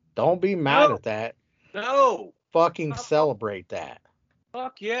that. Don't be mad at that. No. Fucking celebrate that.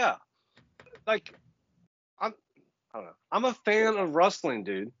 Fuck yeah. I don't know. I'm a fan of wrestling,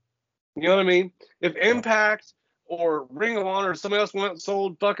 dude. You know what I mean? If Impact or Ring of Honor or somebody else went and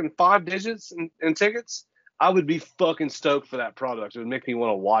sold fucking 5 digits in tickets, I would be fucking stoked for that product. It would make me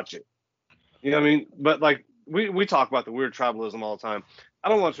want to watch it. You know what I mean? But we talk about the weird tribalism all the time. I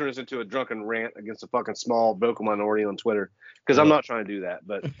don't want to turn this into a drunken rant against a fucking small vocal minority on Twitter because I'm not trying to do that.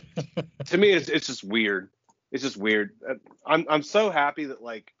 But to me, it's just weird. It's just weird. I'm so happy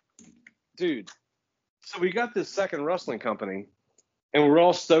that dude. So we got this second wrestling company, and we're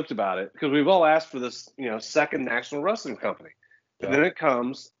all stoked about it because we've all asked for this, second national wrestling company. And then it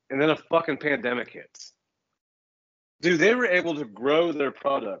comes, and then a fucking pandemic hits. Dude, they were able to grow their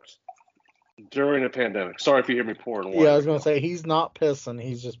product during a pandemic. Sorry if you hear me pouring wine. Yeah, I was gonna say he's not pissing;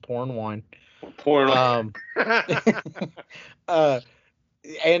 he's just pouring wine. Pouring.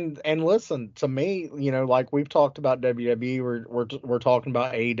 And listen to me, like we've talked about WWE, we're talking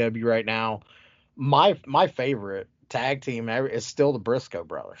about AEW right now. My favorite tag team ever is still the Briscoe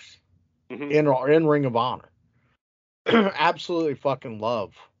brothers in Ring of Honor. Absolutely fucking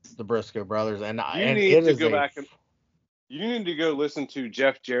love the Briscoe brothers, and you need to go back and you need to go listen to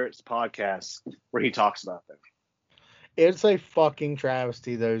Jeff Jarrett's podcast where he talks about them. It's a fucking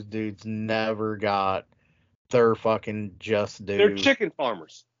travesty those dudes never got their fucking just due. They're chicken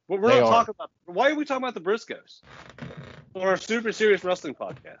farmers. But we're not talking about. Why are we talking about the Briscoes on our super serious wrestling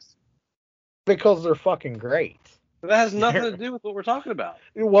podcast? Because they're fucking great. That has nothing to do with what we're talking about.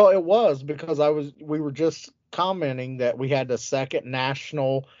 Well, it was because we were just commenting that we had the second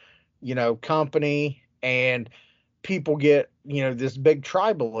national, company, and people get, this big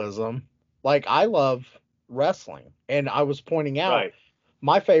tribalism. Like, I love wrestling, and I was pointing out Right.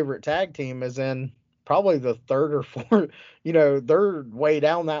 my favorite tag team is in probably the third or fourth, they're way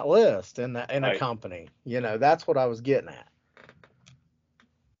down that list in a Right. company. That's what I was getting at.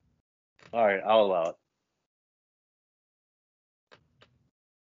 All right, I'll allow it.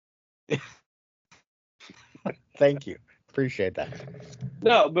 Thank you. Appreciate that.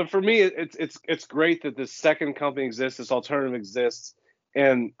 No, but for me, it's great that this second company exists, this alternative exists,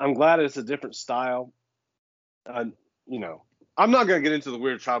 and I'm glad it's a different style. I'm not gonna get into the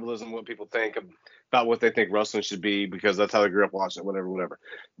weird tribalism, what people think about what they think wrestling should be, because that's how they grew up watching it, whatever.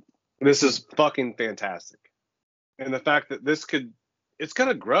 This is fucking fantastic, and the fact that it's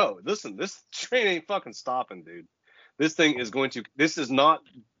gonna grow. Listen, this train ain't fucking stopping, dude. This is not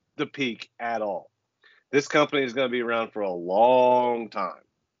the peak at all. This company is going to be around for a long time.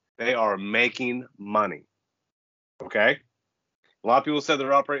 They are making money. Okay? A lot of people said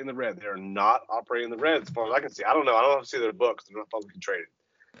they're operating in the red. They're not operating in the red as far as I can see. I don't know. I don't have to see their books. They're not publicly traded.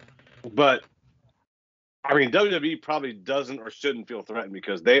 But, I mean, WWE probably doesn't or shouldn't feel threatened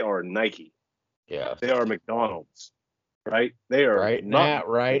because they are Nike. Yeah. They are McDonald's. Right? They are right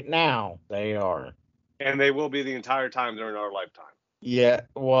now. They are. And they will be the entire time during our lifetime. Yeah.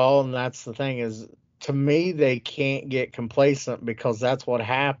 Well, and that's the thing is, to me, they can't get complacent because that's what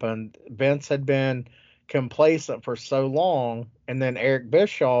happened. Vince had been complacent for so long, and then Eric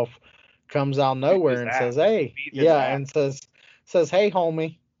Bischoff comes out of nowhere and says, "Hey, and says, hey,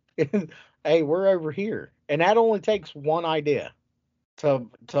 homie, hey, we're over here." And that only takes one idea to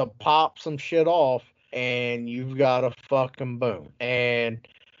pop some shit off, and you've got a fucking boom. And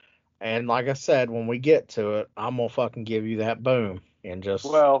like I said, when we get to it, I'm gonna fucking give you that boom. And just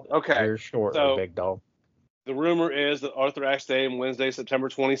here shortly, big dog. The rumor is that Arthur Ashe Day on Wednesday, September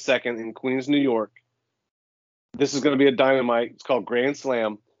 22nd in Queens, New York. This is going to be a dynamite. It's called Grand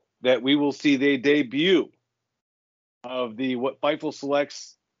Slam. That we will see the debut of what Fightful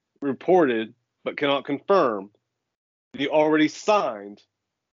Selects reported but cannot confirm, the already signed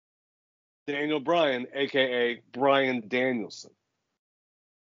Daniel Bryan, aka Bryan Danielson.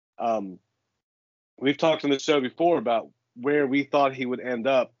 We've talked on the show before about where we thought he would end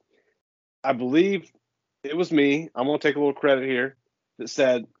up. I believe it was me. I'm going to take a little credit here that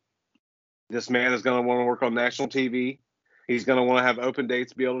said this man is going to want to work on national TV. He's going to want to have open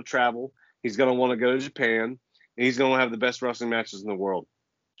dates, be able to travel. He's going to want to go to Japan. And he's going to have the best wrestling matches in the world.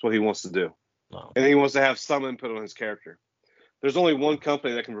 That's what he wants to do. Wow. And he wants to have some input on his character. There's only one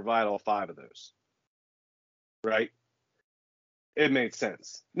company that can provide all five of those. Right? It made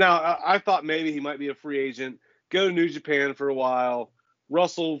sense. Now, I thought maybe he might be a free agent, go to New Japan for a while,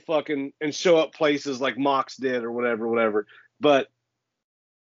 Russell fucking and show up places like Mox did or whatever. But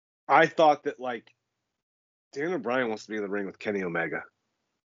I thought that Daniel Bryan wants to be in the ring with Kenny Omega.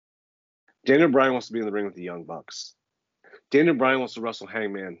 Daniel Bryan wants to be in the ring with the Young Bucks. Daniel Bryan wants to wrestle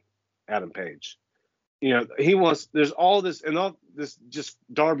Hangman Adam Page. He wants, there's all this, and all this, just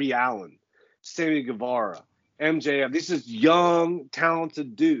Darby Allin, Sammy Guevara, MJF. These is young,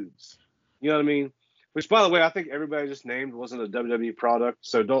 talented dudes. You know what I mean? Which, by the way, I think everybody just named wasn't a WWE product.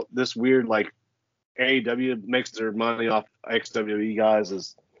 So don't, this weird, AEW makes their money off ex-WWE guys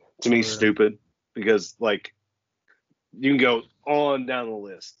is, to me, stupid. Because, you can go on down the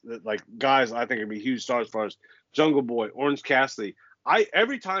list. Guys I think would be huge stars as far as Jungle Boy, Orange Cassidy.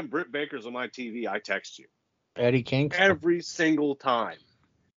 Every time Britt Baker's on my TV, I text you. Eddie Kingston. Every single time.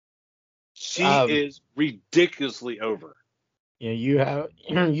 She is ridiculously over. Yeah, you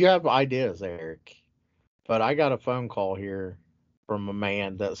have ideas, Eric. But I got a phone call here from a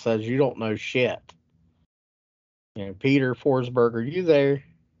man that says you don't know shit. Peter Forsberg, are you there?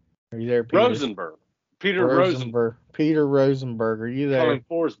 Are you there, Peter? Rosenberg. Peter Rosenberg. Peter Rosenberg, are you there? Call him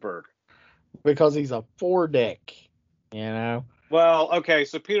Forsberg. Because he's a four-dick, Well, okay,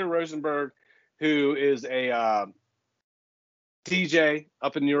 so Peter Rosenberg, who is a DJ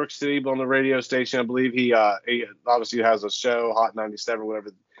up in New York City on the radio station, I believe he obviously has a show, Hot 97,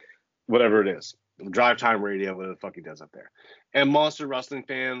 whatever it is. Drive Time Radio, whatever the fuck he does up there. And Monster Wrestling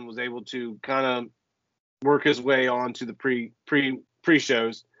Fan was able to kind of work his way on to the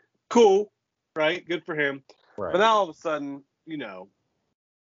pre-shows. Cool, right? Good for him. Right. But now all of a sudden,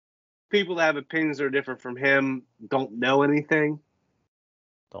 people that have opinions that are different from him don't know anything.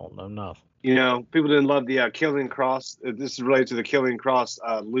 Don't know nothing. People didn't love the Killing Cross. This is related to the Killing Cross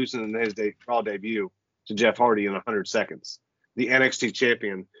losing his Raw debut to Jeff Hardy in 100 seconds. The NXT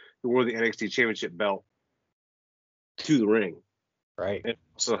champion who wore the NXT championship belt to the ring. Right. And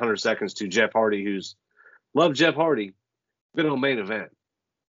also 100 seconds to Jeff Hardy, who's loved Jeff Hardy, been on main event.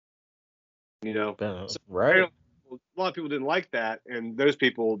 You know, so Right. a lot of people didn't like that, and those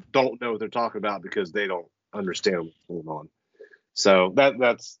people don't know what they're talking about because they don't understand what's going on. So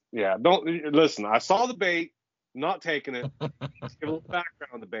that's yeah. Don't listen. I saw the bait, not taking it. Let's give a little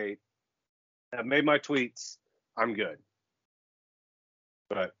background on the bait. I've made my tweets. I'm good.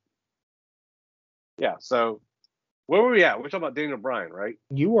 But yeah, so where were we at? We're talking about Daniel Bryan, right?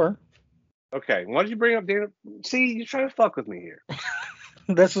 You were. Okay. Why did you bring up Daniel? See, you're trying to fuck with me here.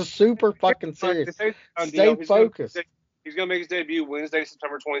 This is super fucking serious. Stay focused. He's going to make his debut Wednesday,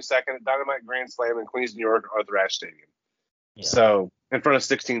 September 22nd at Dynamite Grand Slam in Queens, New York, Arthur Ashe Stadium. Yeah. So in front of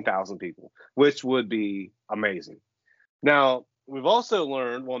 16,000 people, which would be amazing. Now, we've also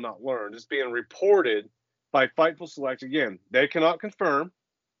learned, well, not learned, it's being reported by Fightful Select. Again, they cannot confirm.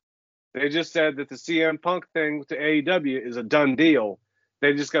 They just said that the CM Punk thing with the AEW is a done deal.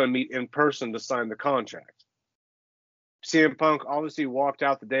 They just got to meet in person to sign the contract. CM Punk obviously walked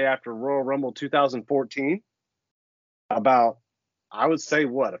out the day after Royal Rumble 2014. About, I would say,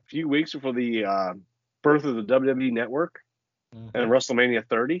 a few weeks before the birth of the WWE Network and WrestleMania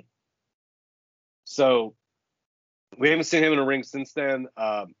 30. So we haven't seen him in a ring since then.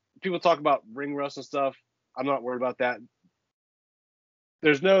 People talk about ring rust and stuff. I'm not worried about that.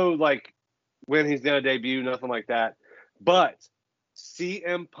 There's no, when he's going to debut, nothing like that. But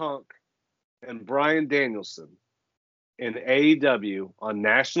CM Punk and Bryan Danielson in AEW on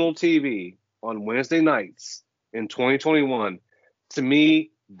national TV on Wednesday nights in 2021, to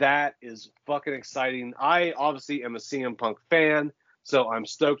me, that is fucking exciting. I obviously am a CM Punk fan, so I'm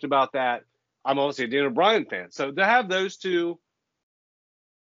stoked about that. I'm obviously a Daniel Bryan fan. So to have those two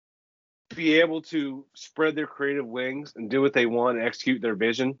be able to spread their creative wings and do what they want and execute their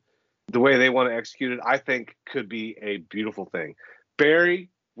vision the way they want to execute it, I think could be a beautiful thing. Barry,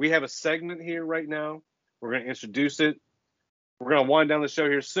 we have a segment here right now. We're going to introduce it. We're going to wind down the show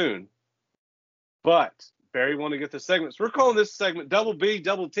here soon. But Barry wanted to get the segment. So we're calling this segment Double B,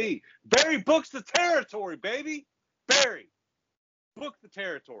 Double T. Barry books the territory, baby. Barry, book the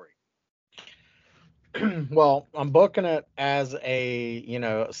territory. Well, I'm booking it as a,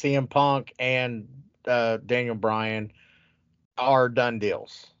 CM Punk and Daniel Bryan are done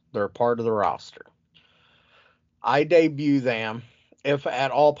deals. They're part of the roster. I debut them, if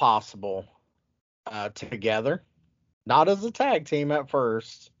at all possible, together. Not as a tag team at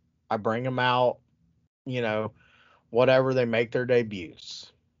first. I bring them out, whatever, they make their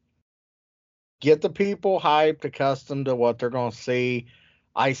debuts. Get the people hyped, accustomed to what they're going to see.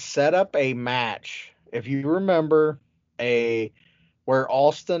 I set up a match, if you remember, where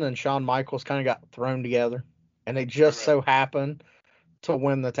Austin and Shawn Michaels kind of got thrown together, and they just so happened to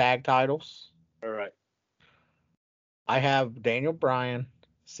win the tag titles. All right. I have Daniel Bryan,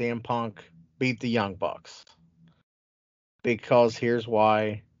 CM Punk beat the Young Bucks. Because here's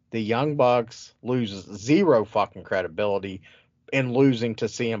why. The Young Bucks lose zero fucking credibility in losing to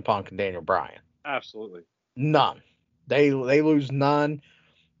CM Punk and Daniel Bryan. Absolutely. None. They lose none.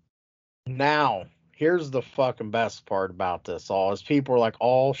 Now, here's the fucking best part about this all is people are like,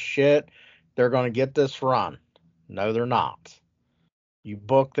 oh shit, they're going to get this run. No, they're not. You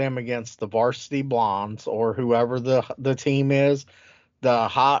book them against the Varsity Blondes or whoever the team is, the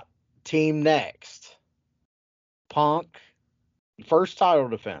hot team next. Punk, first title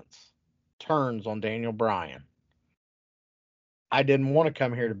defense, turns on Daniel Bryan. I didn't want to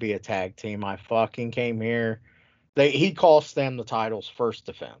come here to be a tag team. I fucking came here. He cost them the title's first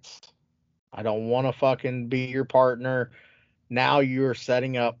defense. I don't want to fucking be your partner. Now you're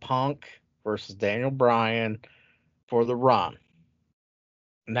setting up Punk versus Daniel Bryan for the run.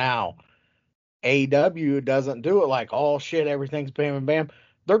 Now, AEW doesn't do it like, oh shit, everything's bam and bam.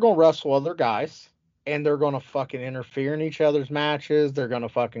 They're going to wrestle other guys, and they're going to fucking interfere in each other's matches. They're going to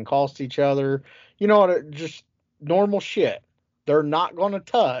fucking cost each other. You know what? Just normal shit. They're not going to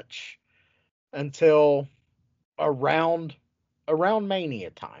touch until around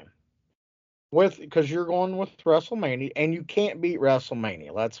Mania time. Because you're going with WrestleMania, and you can't beat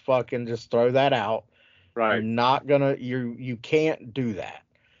WrestleMania. Let's fucking just throw that out. Right. You're not gonna. You can't do that.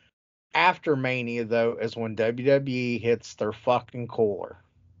 After Mania, though, is when WWE hits their fucking core,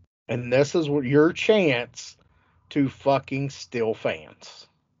 and this is what your chance to fucking steal fans.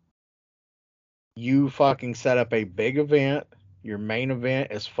 You fucking set up a big event. Your main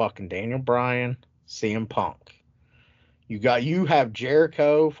event is fucking Daniel Bryan, CM Punk. You have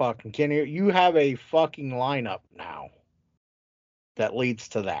Jericho, fucking Kenny. You have a fucking lineup now that leads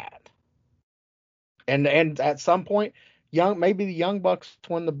to that. And at some point, maybe the Young Bucks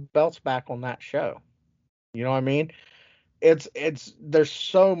win the belts back on that show. You know what I mean? It's there's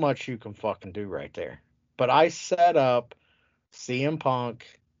so much you can fucking do right there. But I set up CM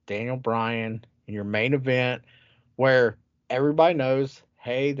Punk, Daniel Bryan in your main event where everybody knows,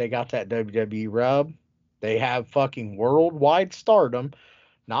 hey, they got that WWE rub. They have fucking worldwide stardom,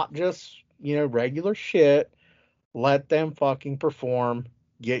 not just, regular shit. Let them fucking perform.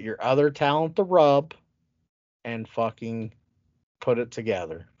 Get your other talent the rub and fucking put it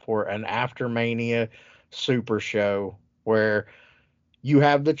together for an after Mania super show where you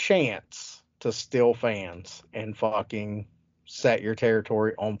have the chance to steal fans and fucking set your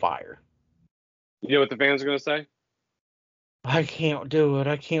territory on fire. You know what the fans are going to say? I can't do it.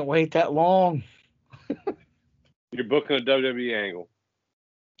 I can't wait that long. You're booking a WWE angle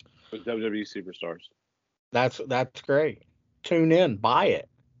with WWE superstars. That's great. Tune in, buy it.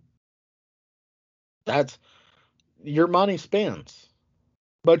 That's your money spends.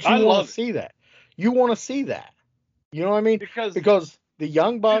 But you I want love to it see that. You want to see that. You know what I mean? because the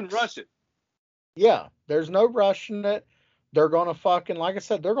Young you didn't Bucks, rush it. yeah, there's no rushing it. They're gonna fucking, like I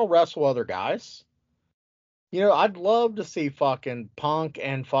said, they're gonna wrestle other guys. I'd love to see fucking Punk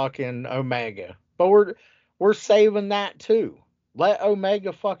and fucking Omega, but we're saving that too. Let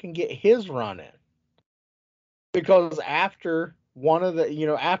Omega fucking get his run in because after one of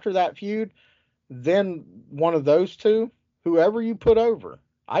the, after that feud, then one of those two, whoever you put over,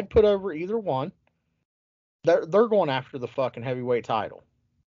 I'd put over either one. They're going after the fucking heavyweight title.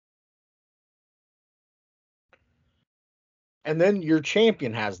 And then your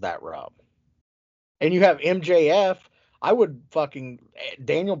champion has that rub. And you have MJF. I would fucking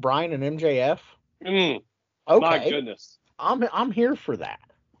Daniel Bryan and MJF. My Okay, goodness. I'm here for that.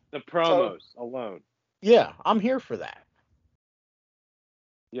 The promos alone. Yeah, I'm here for that.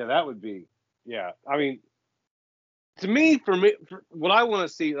 Yeah, that would be. Yeah, I mean, to me, for what I want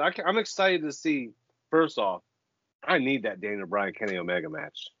to see, I'm excited to see. First off, I need that Daniel Bryan Kenny Omega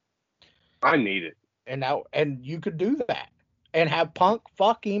match. I need it. And you could do that and have Punk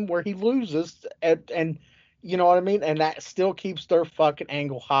fuck him where he loses, and you know what I mean. And that still keeps their fucking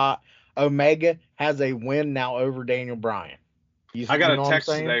angle hot. Omega has a win now over Daniel Bryan. I got you a know what I'm text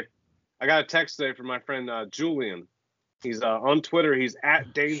saying? today. I got a text today from my friend Julian. He's on Twitter. He's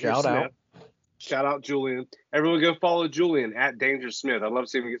at Danger Shout Smith. out. Shout out Julian. Everyone go follow Julian at Danger Smith. I'd love to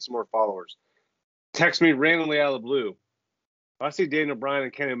see him get some more followers. Text me randomly out of the blue. If I see Daniel Bryan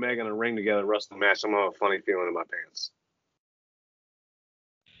and Kenny Omega in a ring together wrestling match, I'm gonna have a funny feeling in my pants.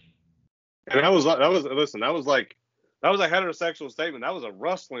 And that was a heterosexual statement. That was a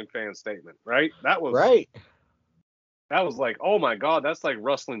wrestling fan statement, right? That was Right. That was like, oh my god, that's like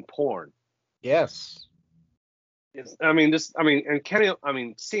wrestling porn. Yes. And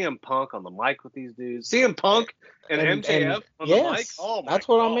CM Punk on the mic with these dudes. CM Punk and MJF on the mic. Yes, Oh my that's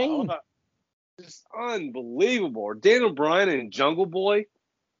what god. I mean. Just unbelievable. Or Daniel Bryan and Jungle Boy.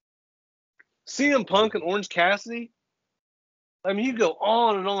 CM Punk and Orange Cassidy. I mean, you go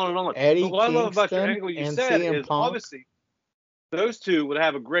on and on and on. Eddie But what I love about your Kingston angle you and said CM is Punk. obviously those two would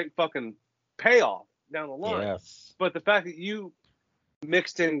have a great fucking payoff down the line. Yes. But the fact that you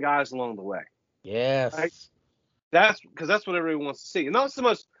mixed in guys along the way. Yes. Right? That's because that's what everyone wants to see. And not so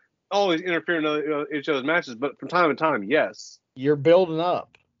much always interfering in each other's matches, but from time to time, yes. You're building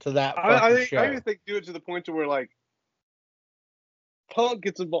up to that fucking show. I even think do it to the point to where like Punk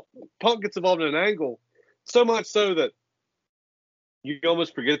gets involved in an angle so much so that you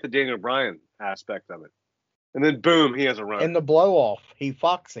almost forget the Daniel Bryan aspect of it. And then boom, he has a run. In the blow off, he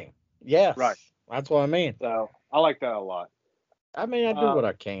fucks him. Yes. Right. That's what I mean. So I like that a lot. I mean, I do what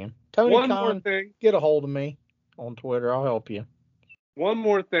I can. Tony One Khan, more thing. get a hold of me on Twitter. I'll help you. One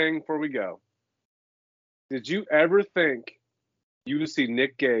more thing before we go. Did you ever think you would see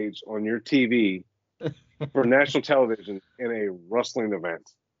Nick Gage on your TV for national television in a wrestling event?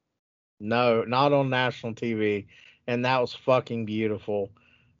 No, not on national TV. And that was fucking beautiful.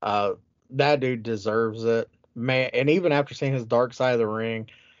 That dude deserves it. Man, and even after seeing his Dark Side of the Ring,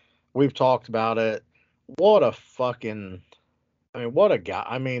 we've talked about it. What a fucking, what a guy.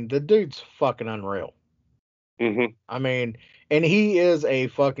 I mean, the dude's fucking unreal. Mm-hmm. I mean, and he is a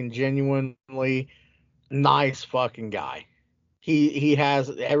fucking genuinely nice fucking guy. He has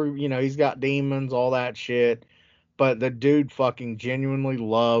he's got demons, all that shit, but the dude fucking genuinely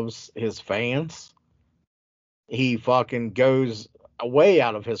loves his fans. He fucking goes way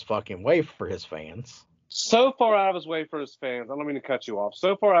out of his fucking way for his fans. So far out of his way for his fans. I don't mean to cut you off.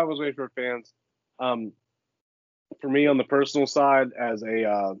 So far out of his way for fans. For me, on the personal side, as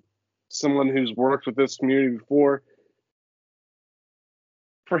a someone who's worked with this community before,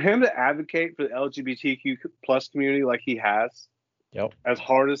 for him to advocate for the LGBTQ plus community like he has, yep, as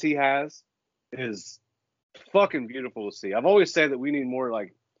hard as he has, is fucking beautiful to see. I've always said that we need more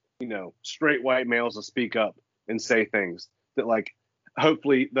like, straight white males to speak up and say things that like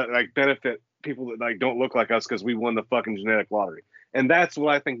hopefully that like benefit people that like don't look like us because we won the fucking genetic lottery. And that's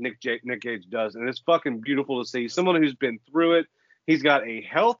what I think Nick Gage does. And it's fucking beautiful to see someone who's been through it. He's got a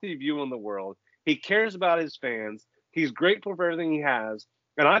healthy view on the world. He cares about his fans. He's grateful for everything he has.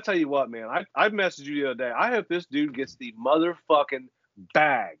 And I tell you what, man, I messaged you the other day. I hope this dude gets the motherfucking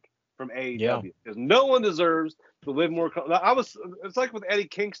bag from AEW because no one deserves to live more. It's like with Eddie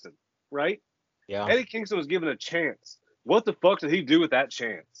Kingston, right? Yeah. Eddie Kingston was given a chance. What the fuck did he do with that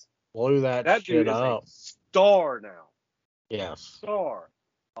chance? Blew that shit dude up. Is a star now. Yes. Star.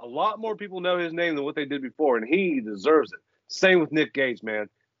 A lot more people know his name than what they did before, and he deserves it. Same with Nick Gage, man.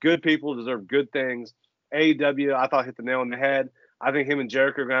 Good people deserve good things. AEW, I thought hit the nail on the head. I think him and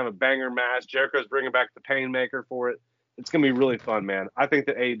Jericho are going to have a banger match. Jericho's bringing back the Painmaker for it. It's going to be really fun, man. I think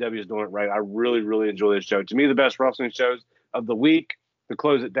that AEW is doing it right. I really, really enjoy this show. To me, the best wrestling shows of the week to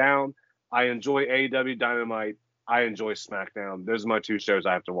close it down. I enjoy AEW Dynamite. I enjoy SmackDown. Those are my two shows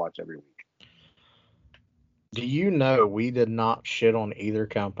I have to watch every week. Do you know we did not shit on either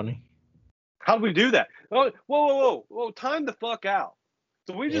company? How do we do that? Oh, whoa. Time the fuck out.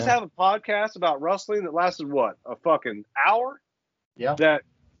 So we just have a podcast about wrestling that lasted, what, a fucking hour? Yeah. That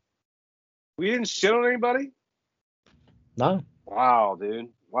we didn't shit on anybody? No. Wow, dude.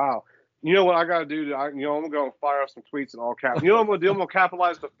 Wow. You know what I got to do? I'm going to go and fire off some tweets in all caps. You know what I'm going to do? I'm going to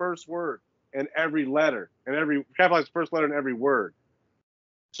capitalize the first word in every letter. Capitalize the first letter in every word.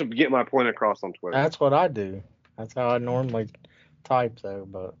 To get my point across on Twitter. That's what I do. That's how I normally type, though,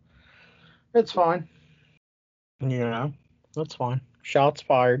 but it's fine. That's fine. Shots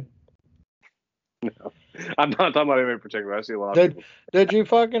fired. No, I'm not talking about anything in particular. I see a lot of people. Did you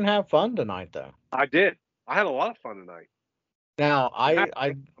fucking have fun tonight, though? I did. I had a lot of fun tonight. Now, I'm half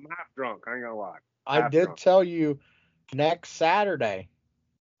drunk. I ain't gonna lie. I did drunk. Tell you next Saturday,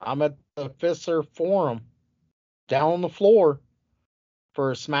 I'm at the Fisser Forum down on the floor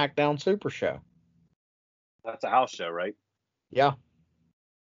for a SmackDown Super Show. That's a house show, right? Yeah.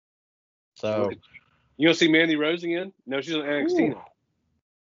 So you gonna see Mandy Rose again? No, she's on NXT now.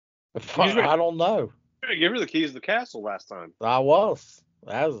 I don't know. You gave her the keys to the castle last time. I was.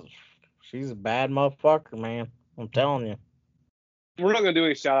 She's a bad motherfucker, man. I'm telling you. We're not gonna do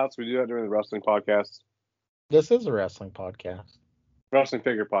any shout outs. We do that during the wrestling podcast. This is a wrestling podcast. Wrestling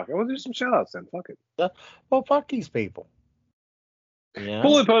figure podcast. We'll do some shout outs then. Fuck it. Well, fuck these people. Yeah.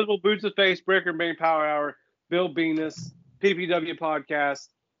 Fully Posable, Boots of Face, Breaker Bane Power Hour, Bill Venus, PPW Podcast,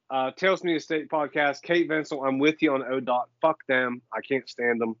 Tales from the Estate Podcast, Kate Vincent, I'm with you on ODOT. Fuck them. I can't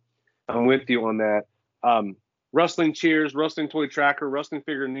stand them. I'm with you on that. Wrestling Cheers, Wrestling Toy Tracker, Wrestling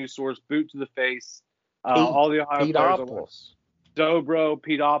Figure News Source, Boot to the Face, all the Ohio players. Dobro,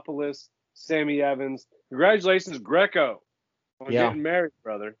 Peteopolis, Sammy Evans. Congratulations, Greco, on getting married,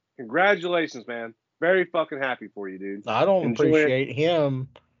 brother. Congratulations, man. Very fucking happy for you, dude. I don't appreciate him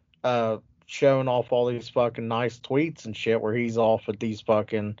showing off all these fucking nice tweets and shit where he's off at these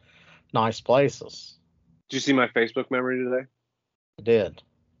fucking nice places. Did you see my Facebook memory today? I did.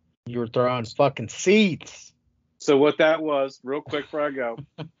 You were throwing fucking seats. So what that was, real quick before I go,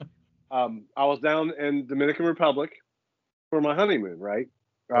 I was down in Dominican Republic for my honeymoon, right?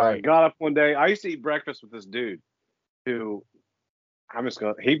 Right. Got up one day. I used to eat breakfast with this dude who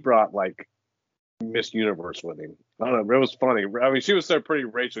he brought like Miss Universe with him. I don't know. It was funny. I mean, she was so pretty.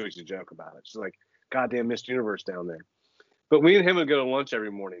 Rachel used to joke about it. She's like, goddamn Miss Universe down there. But me and him would go to lunch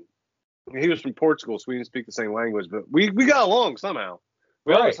every morning. He was from Portugal, so we didn't speak the same language, but we got along somehow.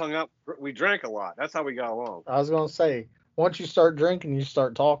 We always hung out. We drank a lot. That's how we got along. I was going to say, once you start drinking, you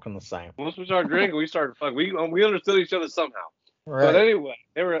start talking the same. Once we started drinking, we started fucking. We understood each other somehow. Right. But anyway,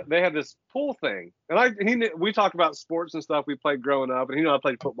 they had this pool thing, and we talked about sports and stuff we played growing up, and I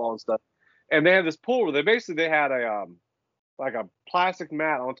played football and stuff. And they had this pool where they had a like a plastic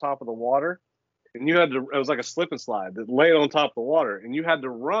mat on top of the water, and it was like a slip and slide that laid on top of the water, and you had to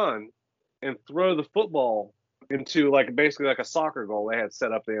run and throw the football into basically like a soccer goal they had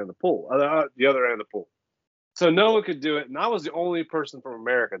set up there in the pool, the other end of the pool. So no one could do it, and I was the only person from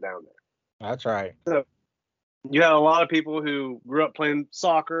America down there. That's right. So you had a lot of people who grew up playing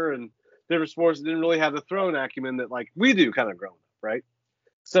soccer and different sports that didn't really have the throwing acumen that like we do kind of growing up, right?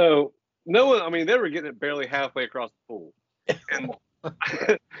 So no one, I mean, they were getting it barely halfway across the pool.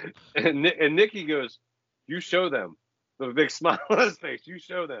 And Nikki goes, "You show them." With a big smile on his face. "You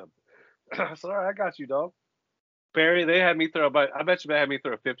show them." I said, "All right, I got you, dog." Barry, they had me throw I bet you they had me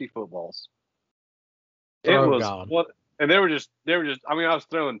throw 50 footballs. It was God. And they were just I mean, I was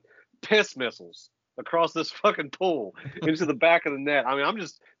throwing piss missiles across this fucking pool into the back of the net. I mean, I'm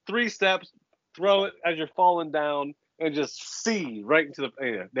just 3 steps, throw it as you're falling down, and just see right into the.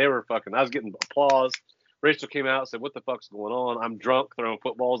 Yeah, they were fucking. I was getting applause. Rachel came out and said, "What the fuck's going on? I'm drunk throwing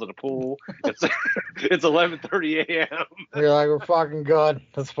footballs at a pool. It's 11:30 a.m. You're like, we're fucking good.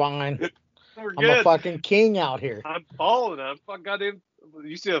 That's fine. We're I'm good. a fucking king out here. I'm balling. I'm fucking goddamn.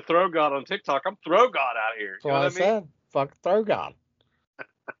 You see a throw god on TikTok? I'm throw god out here. That's what I said. Fuck throw god.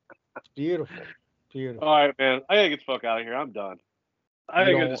 It's beautiful. Beautiful. All right, man. I gotta get the fuck out of here. I'm done. I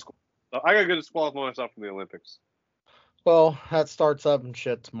gotta go disqualify myself from the Olympics. Well, that starts up and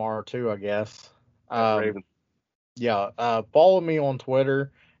shit tomorrow too, I guess. Raven. Yeah. Follow me on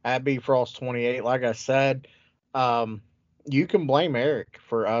Twitter at bfrost28. Like I said, you can blame Eric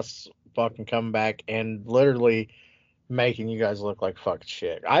for us fucking coming back and literally making you guys look like fucking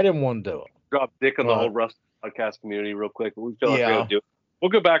shit. I didn't want to do it. Drop dick on the whole Rust podcast community real quick, but we feel like we gotta do it.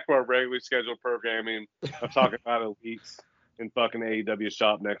 We'll go back to our regularly scheduled programming of talking about elites and fucking AEW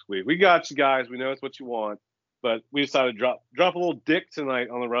shop next week. We got you guys. We know it's what you want, but we decided to drop a little dick tonight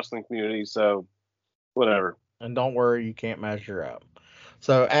on the wrestling community. So whatever. And don't worry, you can't measure up.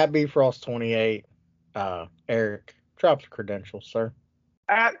 So at bfrost28, Eric, drop the credentials, sir.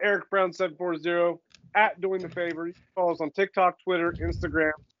 At Eric Brown 740. At Doing the Favor. You can follow us on TikTok, Twitter,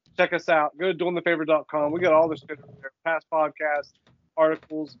 Instagram. Check us out. Go to doingthefavor.com. We got all this shit there. Past podcasts,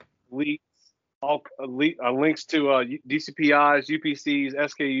 articles, leaks, all links to DCPIs, UPCs,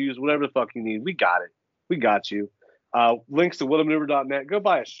 SKUs, whatever the fuck you need. We got it. We got you. Links to WillowManeuver.net. Go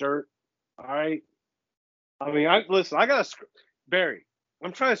buy a shirt. All right. I mean, I got Barry.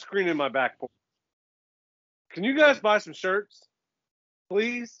 I'm trying to screen in my back porch. Can you guys buy some shirts,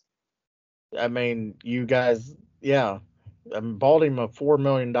 please? I mean, you guys, yeah. I bought him a $4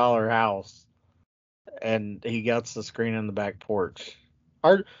 million house, and he gets the screen in the back porch.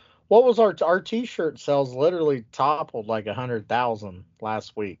 Our T-shirt sales literally toppled like 100,000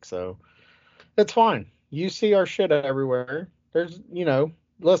 last week, so it's fine. You see our shit everywhere. There's,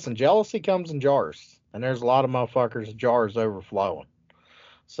 listen, jealousy comes in jars, and there's a lot of motherfuckers' jars overflowing.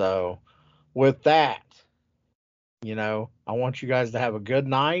 So with that, I want you guys to have a good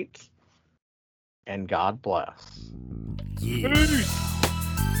night, and God bless. Yeah.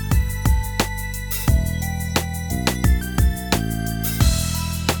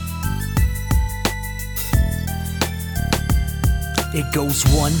 It goes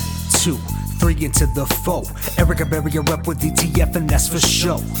 1, 2, 3 into the 4. Erica bury her up with DTF, and that's for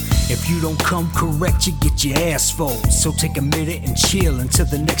sure. If you don't come correct, you get your ass fold. So take a minute and chill until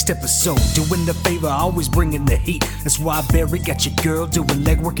the next episode. Doing the favor, always bringing the heat. That's why Barry got your girl doing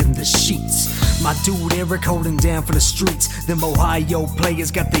legwork in the sheets. My dude Eric holding down for the streets. Them Ohio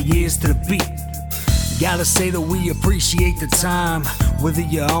players got their ears to the beat. Gotta say that we appreciate the time, whether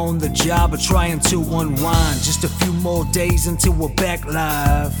you're on the job or trying to unwind. Just a few more days until we're back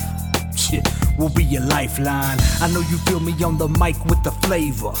live. Shit, we'll be your lifeline. I know you feel me on the mic with the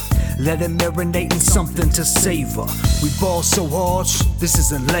flavor. Let it marinate in something to savor. We ball so hard, this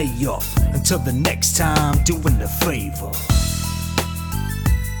is a layup. Until the next time, doing the favor.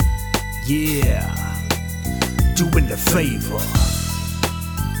 Yeah, doing the favor.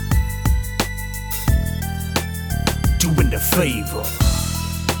 Doing the favor.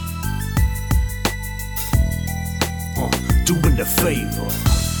 Doing the favor.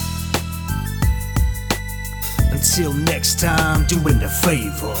 Until next time, doing the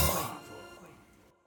favor.